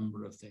lesser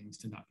number of things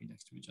to not be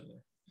next to each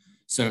other?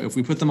 So if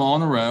we put them all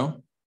in a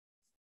row,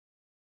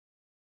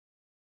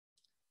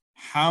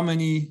 how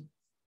many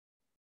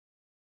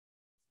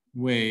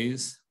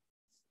ways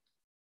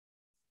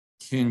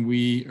can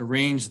we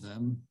arrange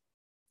them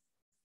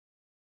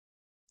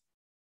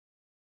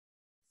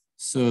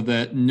so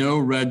that no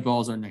red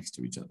balls are next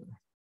to each other?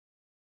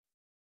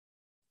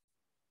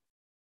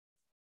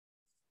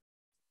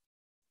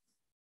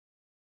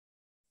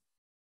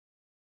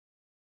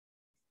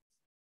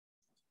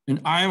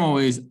 And I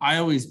always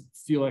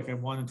feel like I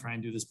want to try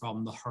and do this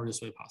problem the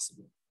hardest way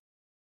possible.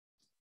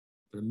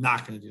 But I'm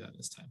not going to do that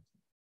this time.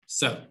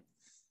 So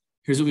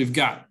here's what we've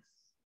got.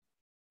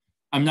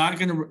 I'm not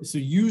going to, so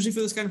usually for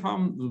this kind of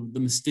problem, the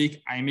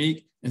mistake I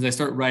make is I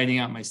start writing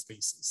out my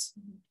spaces.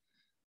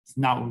 It's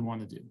not what we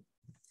want to do.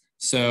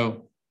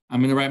 So I'm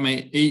going to write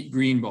my 8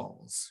 green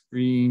balls.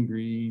 Green,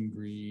 green,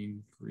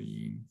 green,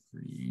 green,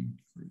 green,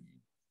 green,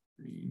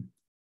 green.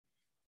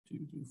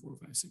 2, 3, 4,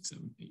 5, 6,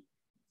 7, 8.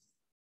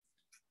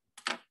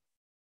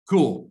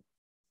 Cool.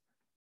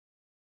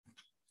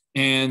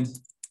 And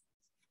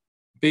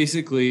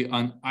basically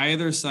on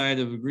either side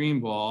of a green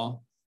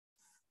ball,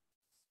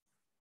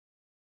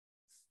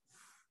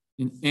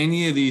 in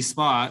any of these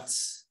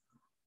spots,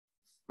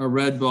 a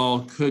red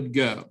ball could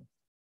go.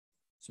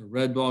 So a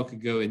red ball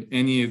could go in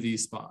any of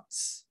these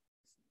spots,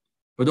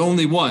 but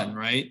only one,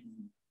 right?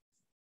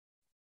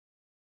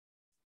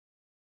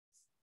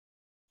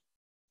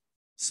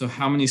 So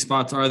how many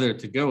spots are there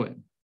to go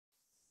in?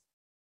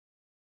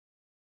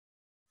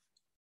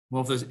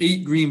 Well, if there's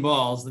 8 green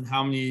balls, then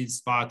how many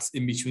spots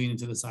in between and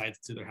to the sides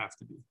do there have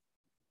to be?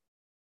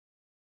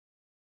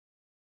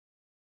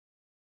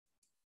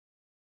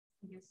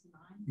 I guess 9.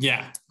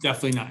 Yeah,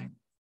 definitely 9.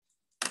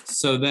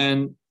 So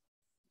then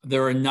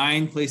there are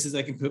 9 places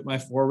I can put my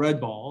 4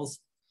 red balls.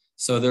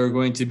 So there are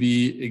going to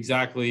be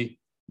exactly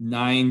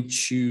 9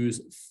 choose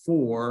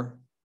 4,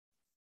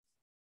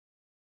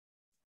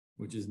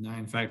 which is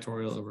 9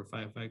 factorial over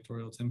 5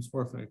 factorial times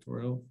 4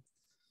 factorial,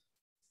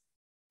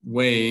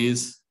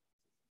 ways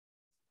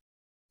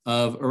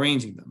of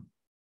arranging them.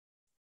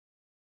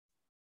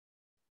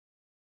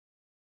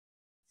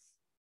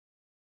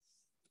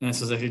 And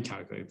so I could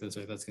calculate this,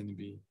 right? That's going to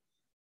be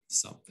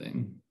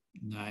something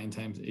 9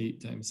 times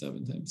 8 times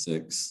 7 times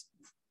 6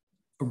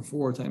 over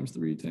 4 times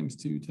 3 times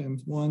 2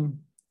 times 1.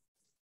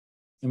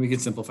 And we can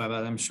simplify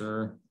that, I'm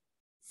sure.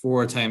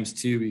 4 times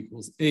 2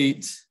 equals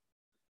 8.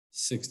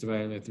 6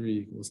 divided by 3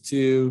 equals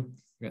 2.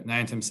 We got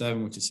 9 times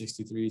 7, which is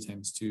 63,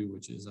 times 2,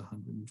 which is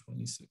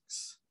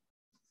 126.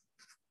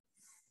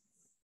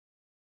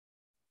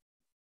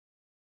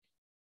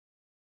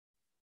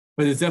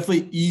 But it's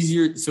definitely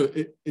easier. So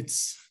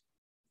it's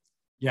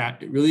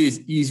it really is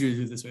easier to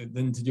do it this way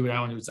than to do what I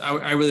want to do. So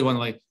I really want to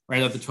like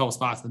write out the 12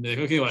 spots and be like,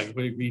 okay, well, I can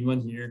put a green one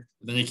here,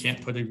 but then I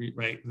can't put a green,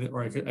 right?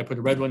 Or I put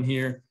a red one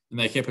here and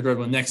then I can't put a red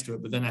one next to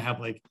it. But then I have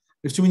like,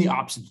 there's too many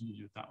options to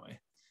do it that way.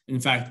 In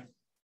fact,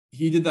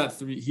 he did that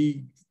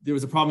there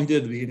was a problem he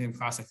did at the beginning of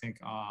class, I think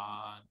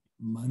on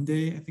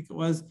Monday, I think it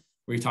was,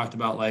 where he talked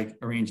about like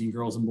arranging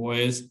girls and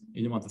boys.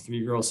 He didn't want the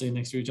 3 girls sitting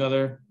next to each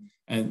other.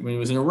 And when it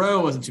was in a row,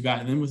 it wasn't too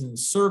bad. And then it was in a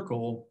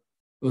circle,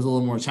 it was a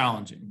little more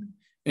challenging.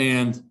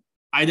 And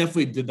I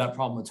definitely did that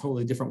problem a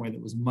totally different way that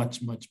was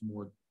much, much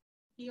more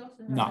he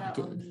also had not that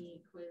good. On the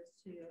quiz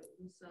too.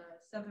 It was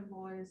 7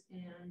 boys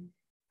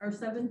or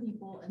 7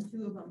 people, and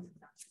 2 of them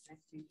sat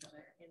next to each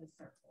other in a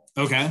circle.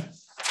 Okay.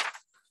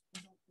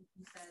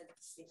 He said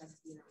they had to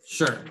be in a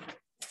sure.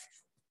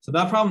 So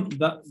that problem,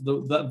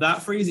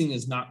 that phrasing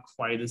is not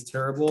quite as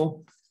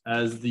terrible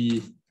as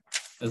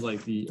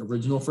like the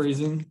original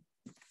phrasing,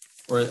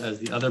 or as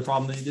the other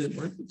problem they did.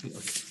 Okay.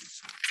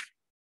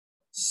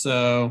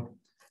 So,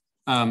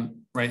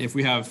 right, if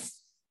we have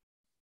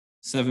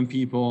 7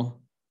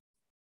 people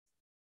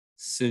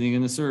sitting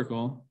in a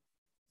circle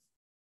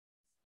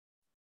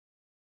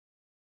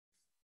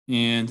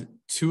and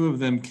 2 of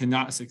them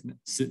cannot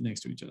sit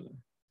next to each other.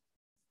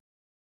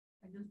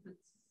 I just put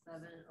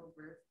 7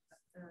 over,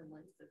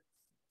 like the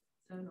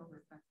 7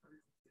 over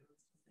factorial.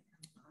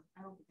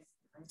 I don't think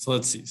I can. So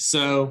let's see.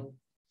 So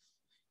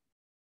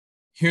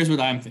here's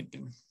what I'm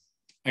thinking.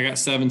 I got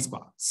 7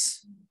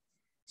 spots.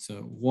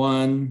 So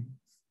 1,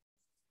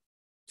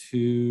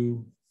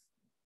 2,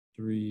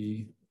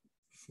 3,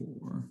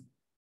 4,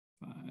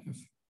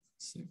 5,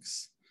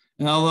 6.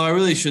 And although I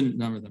really shouldn't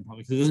number them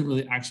probably because it doesn't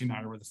really actually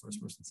matter where the first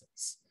person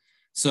sits.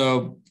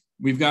 So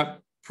we've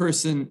got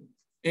person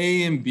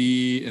A and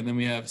B, and then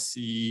we have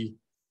C,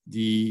 D,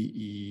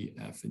 E,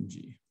 F, and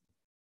G.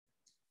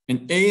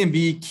 And A and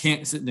B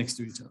can't sit next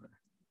to each other.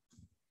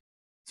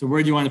 So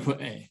where do you want to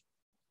put A?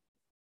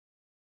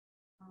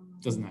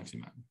 Doesn't actually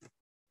matter.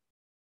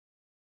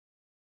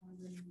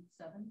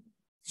 7.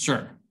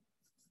 Sure.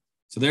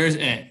 So there's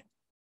A.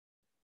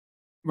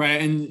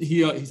 Right, and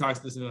he talks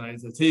this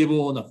as a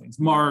table, nothing's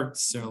marked,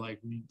 so like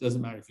it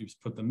doesn't matter if you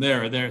put them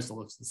there or there, it still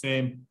looks the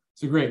same.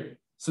 So great.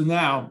 So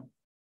now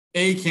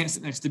A can't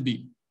sit next to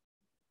B.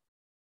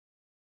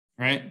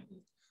 Right?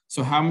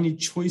 So how many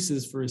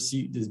choices for a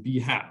seat does B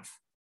have?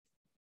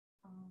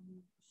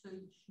 So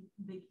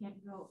they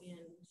can't go in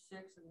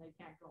 6 and they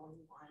can't go in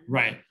 1.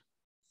 Right.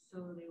 So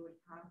they would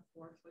have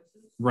 4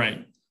 choices.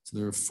 Right. So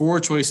there are 4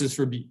 choices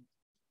for B.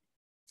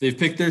 They've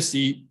picked their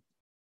seat.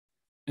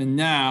 And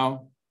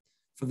now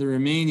for the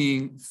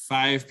remaining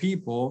 5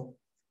 people,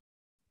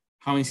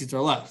 how many seats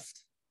are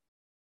left?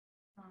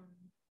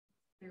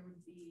 There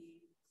would be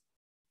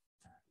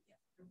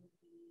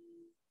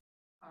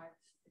 5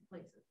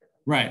 places.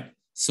 Right.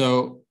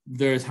 So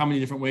there's how many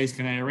different ways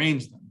can I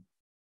arrange them?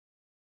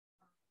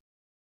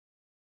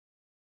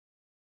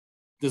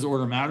 Does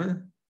order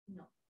matter?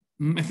 No.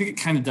 I think it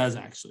kind of does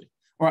actually.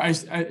 Or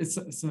it's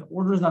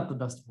order is not the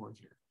best word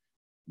here,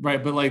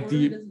 right? But like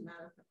order doesn't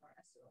matter for the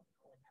rest of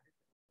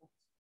them.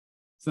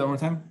 Say that one more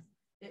time.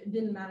 It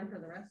didn't matter for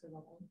the rest of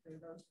them. Only for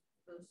those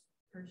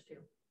first 2.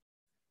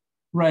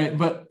 Right,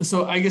 but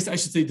so I guess I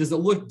should say, does it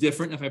look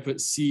different if I put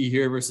C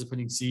here versus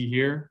putting C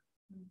here?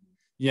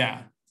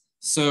 Yeah.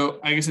 So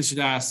I guess I should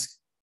ask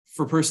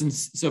for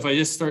persons. So if I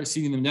just start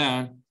seating them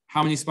down,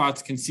 how many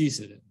spots can C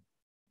sit in?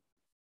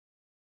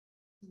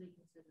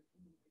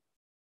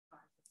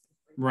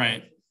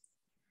 Right.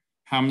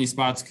 How many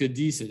spots could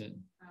D sit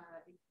in?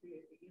 Like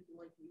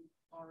you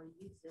already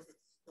used it, it's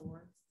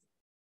 4.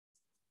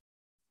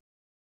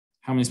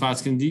 How many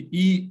spots can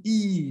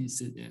E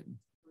sit in?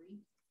 3.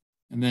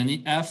 And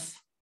then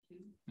F, 2.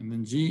 and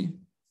then G.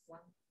 1.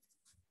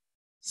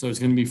 So it's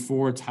going to be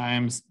 4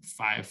 times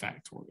 5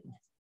 factorial.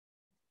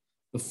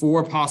 The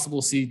 4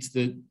 possible seats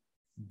that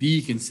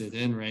B can sit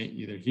in, right?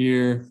 Either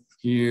here,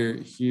 here,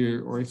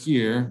 here, or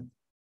here.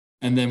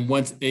 And then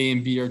once A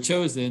and B are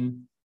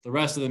chosen, the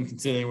rest of them can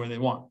sit anywhere they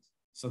want.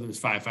 So there's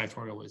 5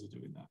 factorial ways of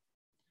doing that.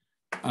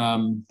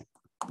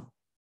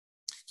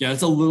 Yeah,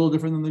 it's a little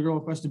different than the girl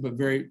question, but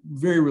very,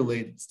 very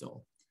related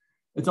still.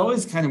 It's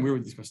always kind of weird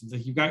with these questions.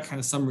 Like you've got kind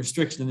of some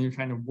restriction and you're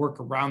trying to work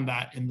around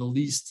that in the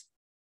least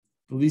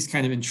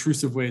kind of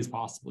intrusive way as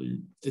possible.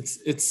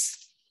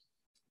 It's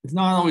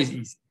not always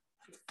easy.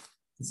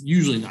 It's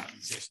usually not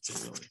easy, I should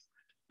say,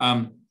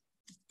 really.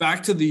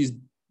 Back to these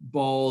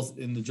balls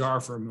in the jar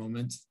for a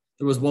moment.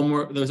 There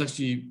was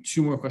actually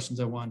 2 more questions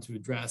I wanted to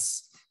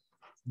address.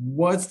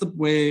 What's the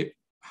way,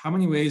 how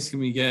many ways can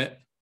we get,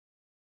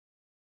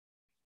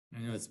 I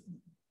know it's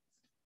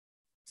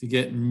to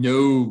get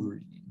no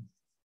green?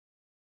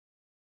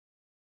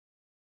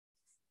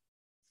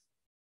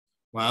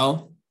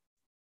 Well,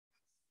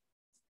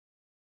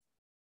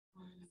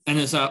 and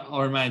it's,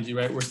 I'll remind you,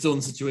 right? We're still in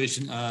the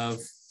situation of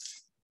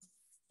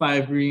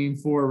 5 green,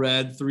 4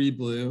 red, 3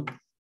 blue,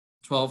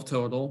 12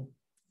 total.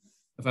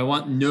 If I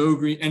want no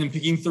green, and I'm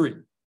picking 3.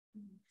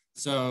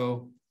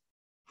 So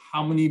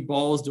how many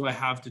balls do I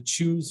have to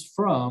choose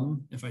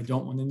from if I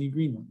don't want any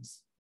green ones?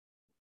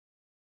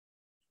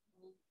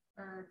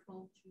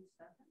 12, choose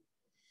 7.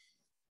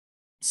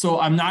 So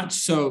I'm not,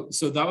 so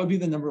that would be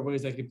the number of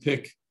ways I could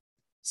pick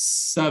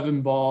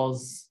 7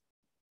 balls.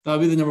 That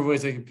would be the number of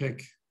ways I could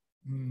pick,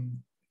 I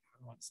don't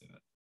want to say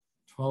that.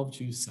 12,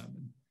 choose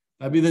 7.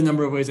 That'd be the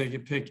number of ways I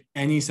could pick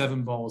any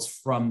 7 balls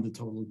from the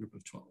total group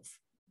of 12.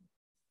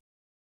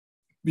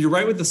 You're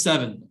right with the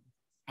 7.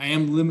 I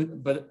am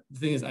limited, but the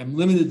thing is, I'm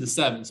limited to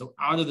 7. So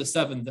out of the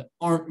 7 that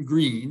aren't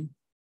green,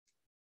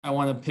 I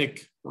want to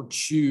pick or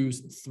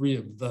choose 3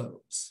 of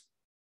those.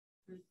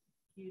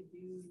 You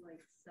do like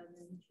 7,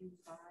 choose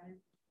 5.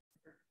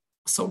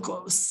 So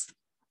close.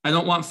 I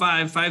don't want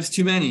 5. 5's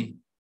too many.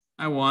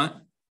 I want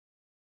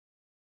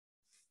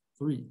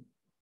 3.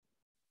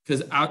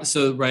 Because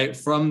so right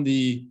from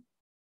the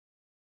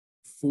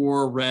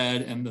 4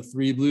 red and the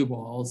 3 blue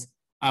balls,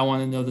 I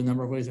want to know the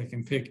number of ways I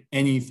can pick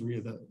any 3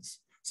 of those.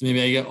 So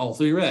maybe I get all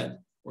 3 red,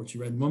 or 2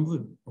 red and 1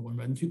 blue, or 1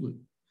 red and 2 blue.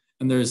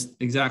 And there's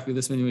exactly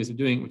this many ways of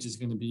doing it, which is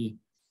going to be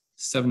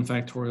 7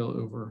 factorial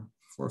over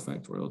 4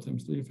 factorial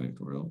times 3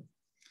 factorial,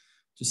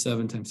 which is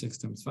 7 times 6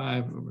 times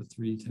 5 over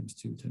 3 times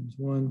 2 times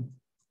 1,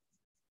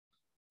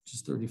 which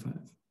is 35.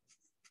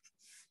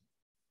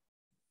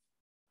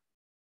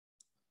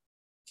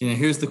 Okay, now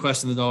here's the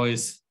question that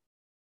always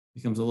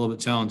becomes a little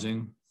bit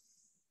challenging.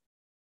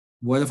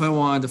 What if I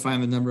wanted to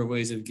find the number of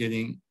ways of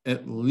getting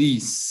at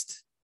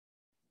least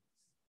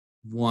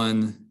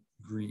 1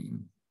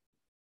 green?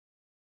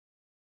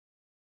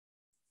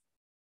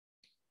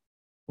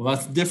 Well,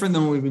 that's different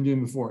than what we've been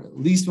doing before. At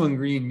least 1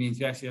 green means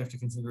you actually have to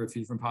consider a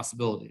few different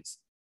possibilities.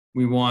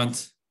 We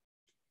want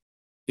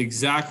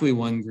exactly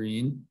 1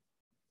 green,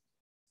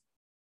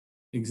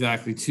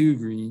 exactly 2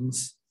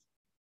 greens,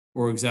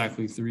 or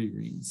exactly 3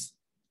 greens.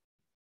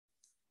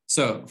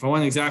 So if I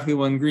want exactly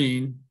one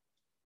green,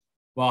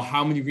 well,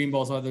 how many green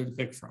balls are there to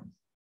pick from?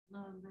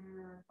 There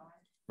are 5.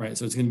 Right,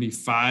 so it's going to be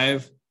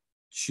 5,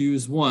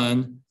 choose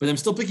 1, but I'm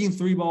still picking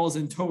 3 balls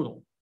in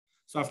total.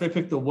 So after I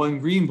pick the 1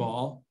 green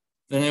ball,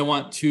 then I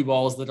want 2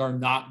 balls that are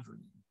not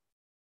green.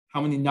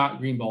 How many not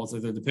green balls are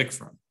there to pick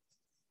from?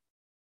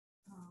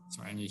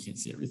 Sorry, I know you can't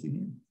see everything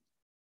here.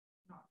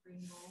 Not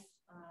green balls.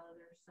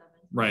 There's 7.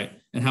 Right,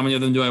 and how many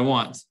of them do I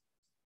want?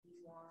 You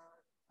want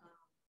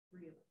 3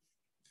 of them.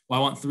 Well,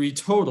 I want 3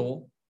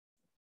 total,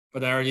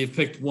 but I already have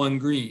picked 1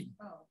 green.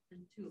 Oh,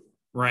 and 2 of them.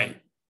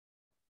 Right.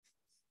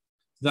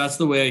 That's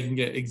the way I can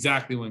get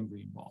exactly 1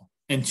 green ball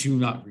and 2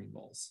 not green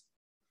balls.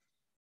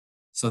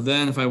 So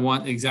then if I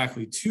want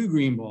exactly 2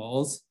 green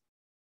balls,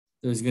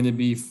 there's going to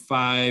be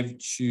 5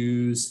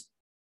 choose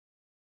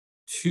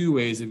 2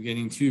 ways of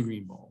getting 2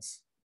 green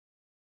balls.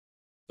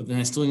 But then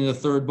I still need a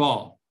 3rd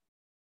ball.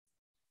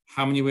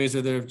 How many ways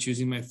are there of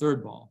choosing my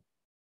 3rd ball?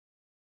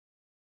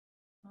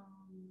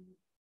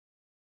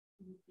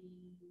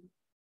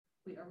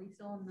 Wait, are we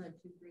still on the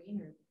 2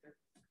 green or?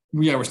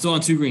 Yeah, we're still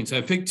on 2 green. So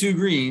I picked 2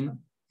 green,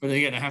 but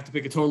again, I have to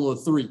pick a total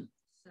of 3. 7,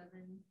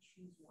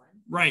 choose 1.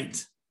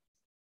 Right.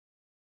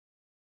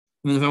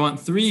 And then if I want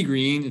 3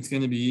 green, it's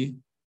going to be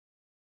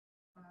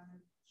 5,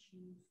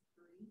 choose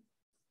 3.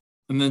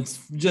 And then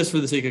just for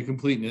the sake of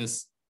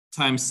completeness,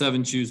 times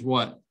 7 choose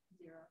what?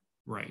 0.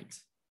 Right.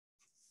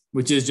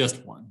 Which is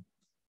just 1.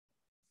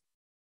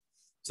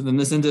 So then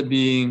this ends up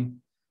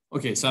being,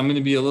 okay, so I'm going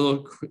to be a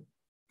little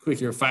quick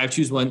here. 5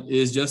 choose 1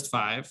 is just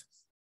 5.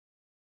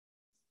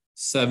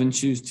 7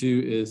 choose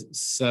 2 is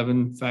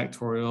 7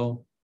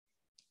 factorial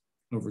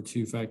over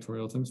 2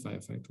 factorial times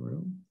 5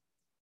 factorial.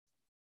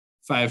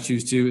 5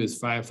 choose 2 is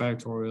 5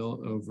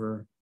 factorial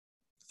over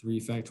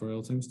 3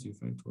 factorial times 2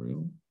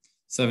 factorial.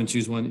 7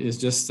 choose 1 is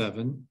just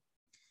 7.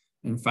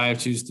 And 5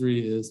 choose 3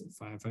 is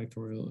 5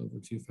 factorial over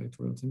 2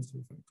 factorial times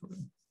 3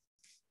 factorial.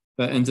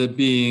 That ends up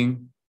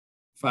being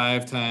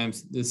 5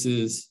 times, this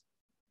is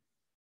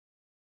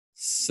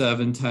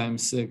 7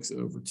 times 6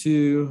 over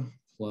 2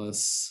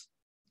 plus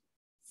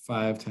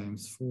 5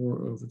 times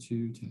 4 over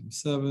 2 times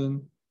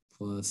 7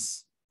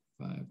 plus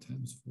 5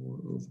 times 4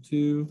 over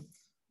 2.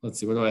 Let's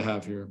see, what do I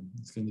have here?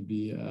 It's going to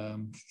be, I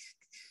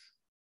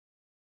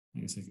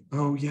guess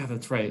oh yeah,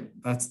 that's right.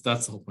 That's the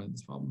whole point of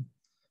this problem.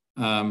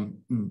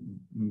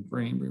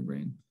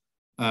 Brain.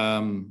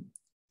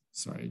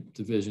 Sorry,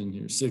 division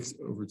here. 6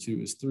 over 2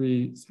 is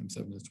 3 times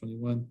 7 is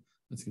 21.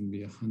 That's going to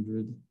be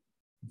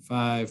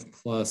 105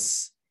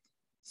 plus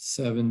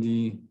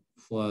 70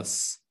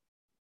 plus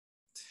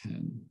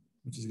 10,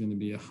 which is going to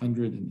be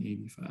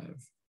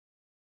 185.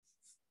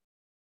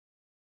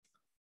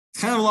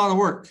 It's kind of a lot of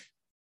work.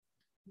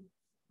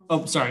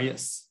 Oh, sorry,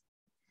 yes.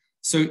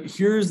 So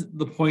here's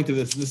the point of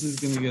this. This is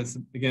going to get us,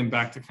 again,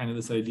 back to kind of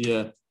this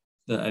idea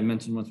that I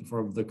mentioned once before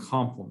of the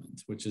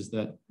complement, which is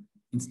that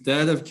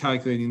instead of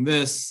calculating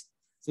this,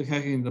 so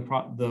calculating the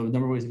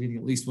number of ways of getting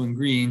at least 1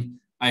 green,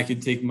 I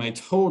could take my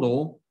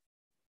total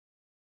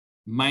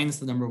minus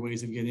the number of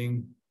ways of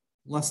getting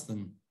less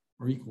than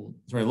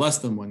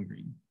 1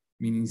 green,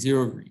 meaning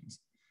 0 greens.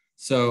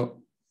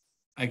 So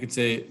I could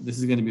say this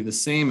is going to be the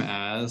same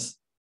as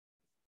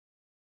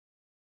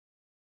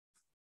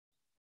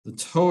the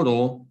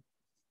total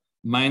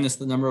minus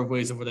the number of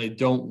ways of what I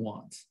don't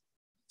want.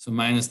 So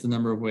minus the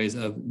number of ways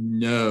of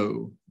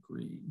no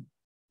green.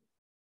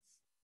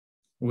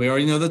 We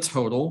already know the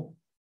total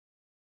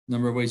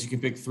number of ways you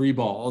can pick 3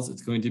 balls.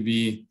 It's going to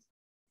be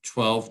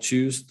 12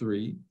 choose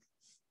 3.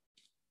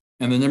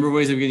 And the number of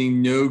ways of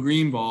getting no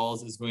green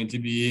balls is going to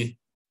be,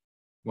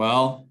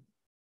 well,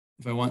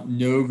 if I want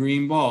no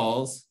green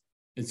balls,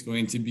 it's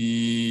going to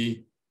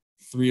be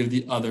 3 of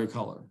the other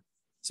color.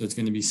 So it's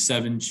going to be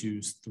 7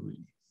 choose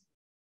 3.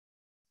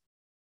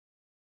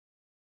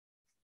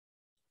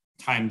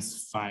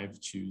 Times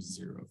 5 choose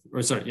 0.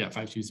 Or sorry, yeah,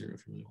 5 choose 0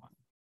 if you really want.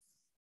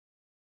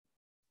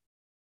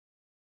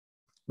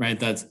 Right,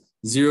 that's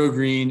 0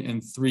 green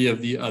and 3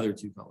 of the other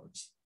 2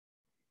 colors.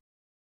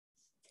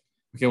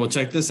 Okay, well,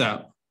 check this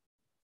out.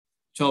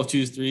 12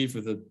 choose 3 for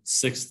the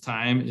 6th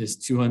time is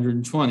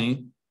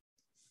 220.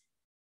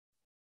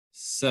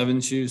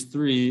 7 choose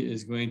 3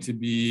 is going to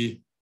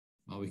be,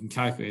 well, we can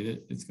calculate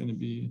it. It's going to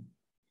be,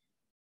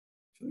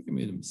 I feel like I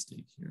made a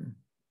mistake here.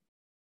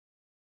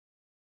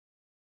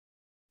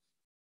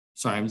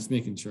 Sorry, I'm just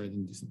making sure I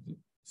didn't do something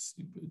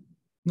stupid.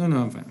 No,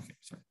 I'm fine. Okay,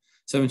 sorry.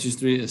 7 choose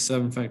 3 is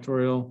 7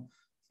 factorial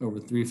over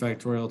 3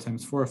 factorial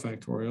times 4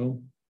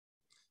 factorial.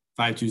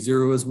 5 choose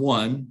 0 is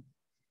 1.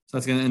 So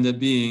that's going to end up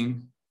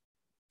being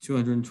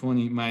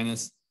 220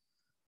 minus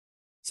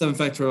 7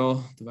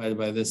 factorial divided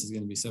by this is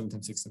going to be 7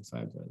 times 6 times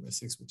 5 divided by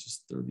 6, which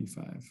is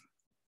 35,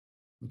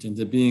 which ends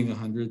up being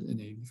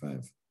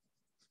 185.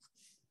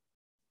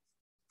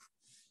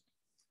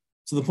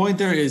 So the point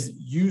there is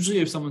usually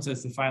if someone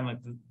says to find like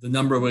the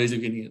number of ways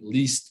of getting at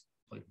least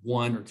like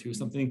 1 or 2 or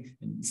something,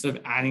 and instead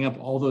of adding up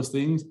all those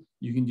things,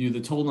 you can do the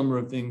total number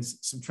of things,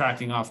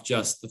 subtracting off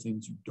just the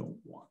things you don't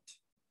want,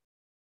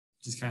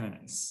 which is kind of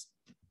nice.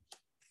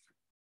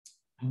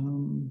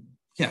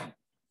 Yeah.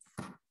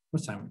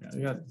 much time we got?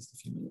 We got just a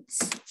few minutes.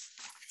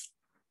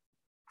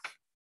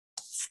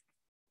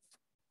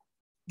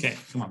 Okay,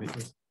 come on,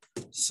 people.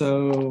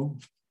 So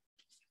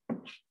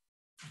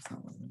that's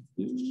not what I'm going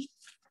to do.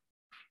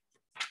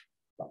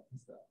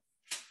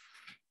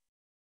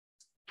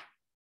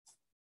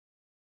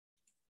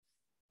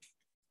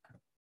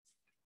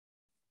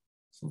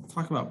 So we'll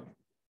talk about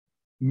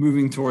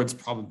moving towards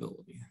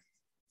probability.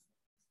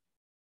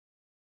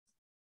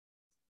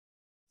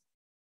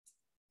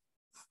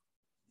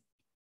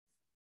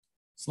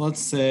 So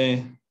let's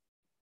say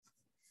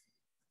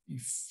a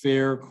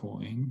fair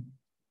coin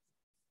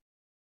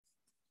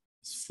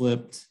is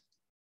flipped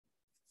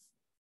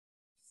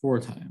 4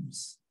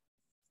 times.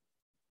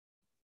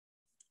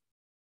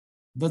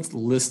 Let's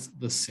list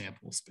the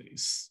sample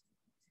space,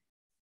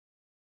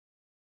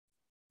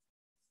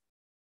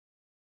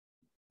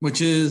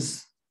 which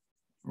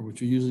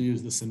we usually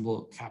use the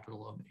symbol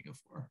capital omega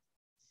for.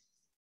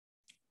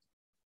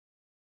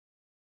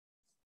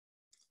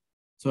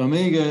 So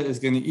omega is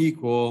going to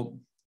equal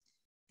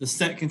the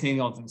set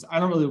containing all things.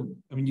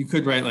 You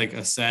could write like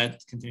a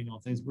set containing all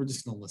things. We're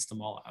just going to list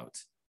them all out.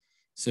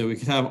 So we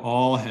could have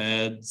all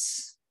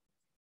heads,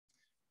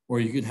 or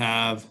you could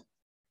have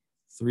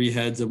 3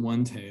 heads and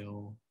 1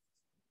 tail,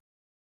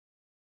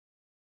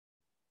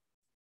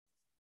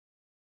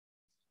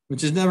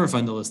 which is never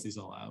fun to list these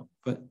all out,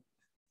 but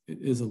it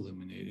is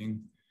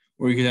illuminating.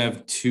 Or you could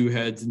have 2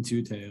 heads and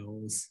 2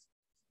 tails.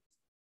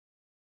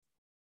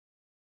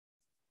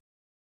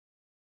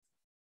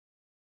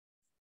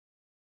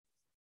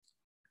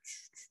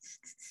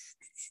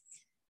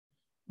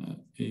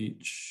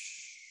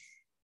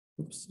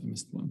 Oops, I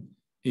missed one.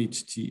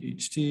 H, T,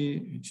 H, T,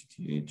 H,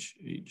 T, H,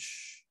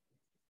 H.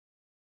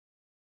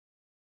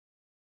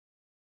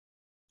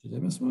 Did I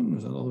miss one? Or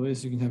is that all the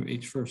ways you can have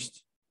H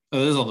first? Oh,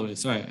 that is all the ways.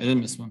 Sorry, I didn't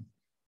miss one.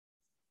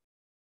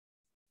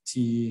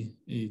 T,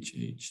 H,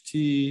 H,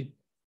 T,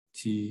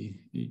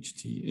 T, H,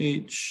 T,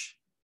 H,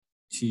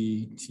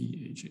 T,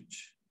 T, H,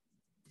 H.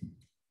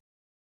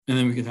 And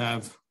then we could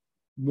have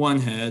 1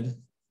 head.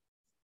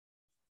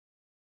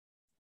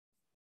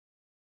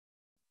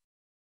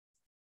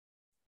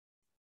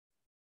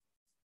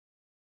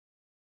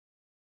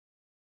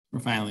 Or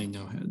finally,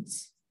 no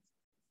heads.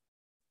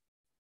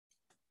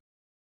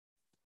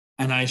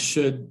 And I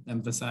should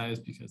emphasize,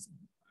 because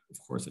of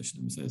course I should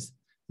emphasize,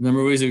 the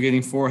number of ways of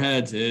getting 4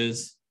 heads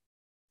is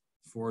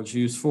 4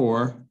 choose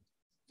 4.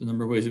 The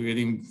number of ways of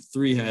getting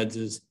 3 heads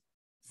is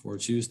 4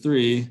 choose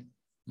 3. The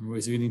number of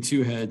ways of getting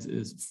 2 heads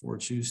is 4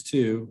 choose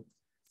 2.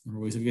 The number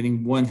of ways of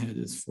getting 1 head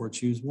is 4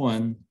 choose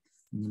 1.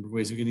 The number of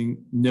ways of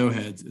getting no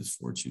heads is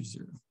 4 choose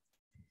 0.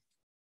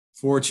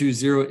 4 choose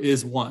 0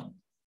 is 1.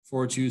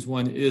 4 choose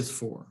 1 is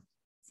 4.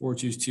 4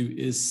 choose 2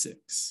 is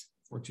 6.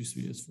 4 choose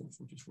 3 is 4.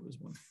 4 choose 4 is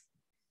 1.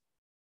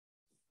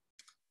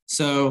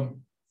 So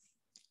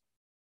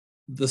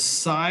the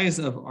size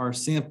of our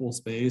sample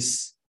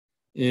space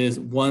is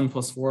 1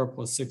 plus 4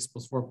 plus 6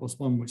 plus 4 plus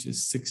 1, which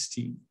is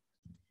 16.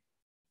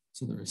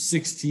 So there are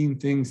 16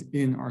 things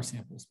in our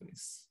sample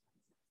space.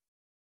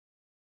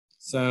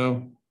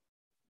 So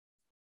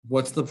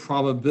what's the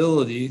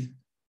probability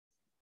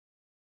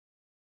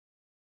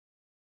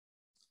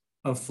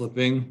of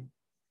flipping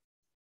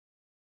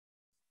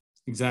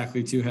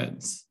exactly 2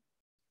 heads?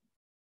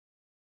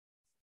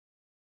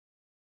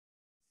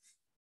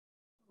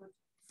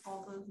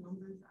 All those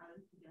numbers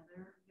added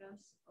together, I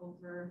guess,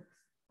 over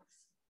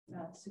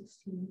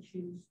 16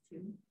 choose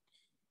 2.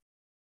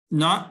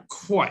 Not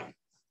quite.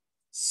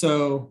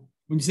 So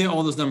when you say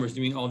all those numbers,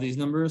 do you mean all these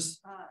numbers?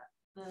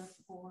 The 4,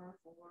 4,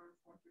 4,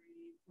 3,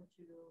 4,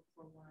 2,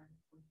 4, 1, 4,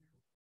 0.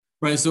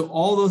 Right. So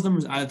all those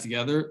numbers added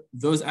together,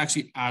 those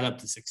actually add up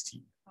to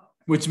 16,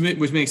 which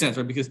makes sense,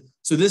 right? Because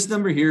so this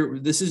number here,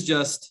 this is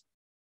just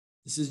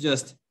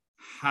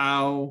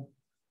how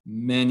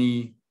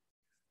many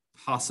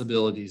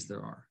possibilities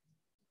there are,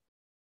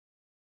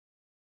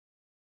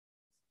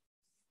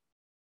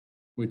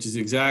 which is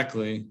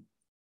exactly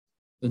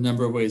the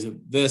number of ways of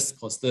this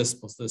plus this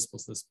plus this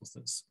plus this plus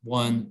this.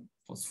 1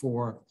 plus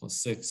 4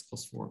 plus 6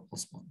 plus 4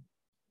 plus 1,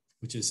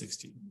 which is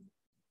 16.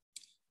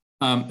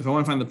 If I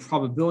want to find the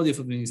probability of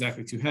flipping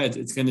exactly 2 heads,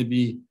 it's going to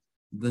be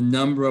the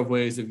number of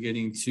ways of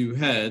getting 2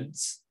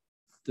 heads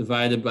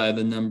divided by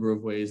the number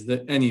of ways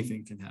that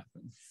anything can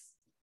happen.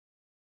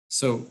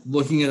 So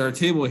looking at our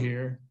table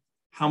here,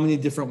 how many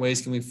different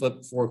ways can we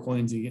flip 4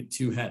 coins and get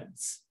 2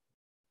 heads?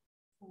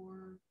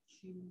 4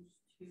 choose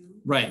 2.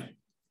 Right.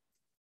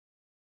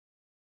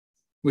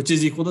 Which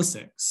is equal to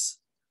 6.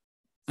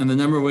 And the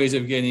number of ways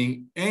of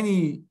getting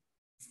any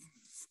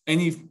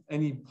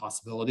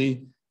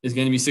possibility is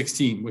going to be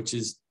 16, which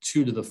is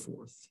 2 to the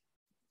 4th.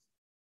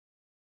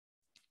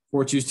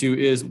 4 choose 2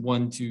 is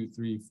 1, 2,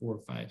 3, 4,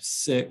 5,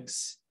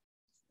 6.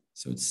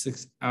 So it's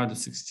 6 out of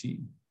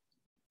 16,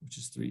 which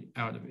is 3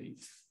 out of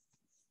 8.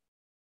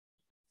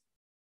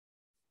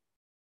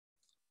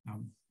 All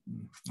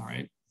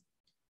right.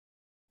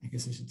 I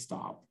guess I should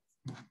stop.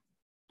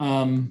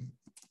 Right.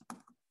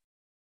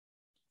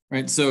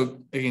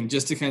 So again,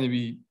 just to kind of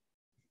be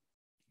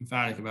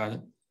emphatic about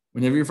it,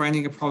 whenever you're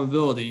finding a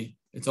probability,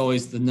 It's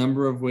always the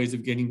number of ways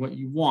of getting what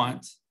you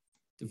want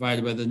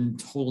divided by the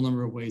total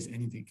number of ways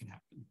anything can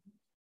happen.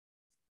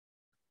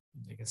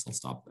 I guess I'll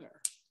stop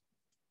there.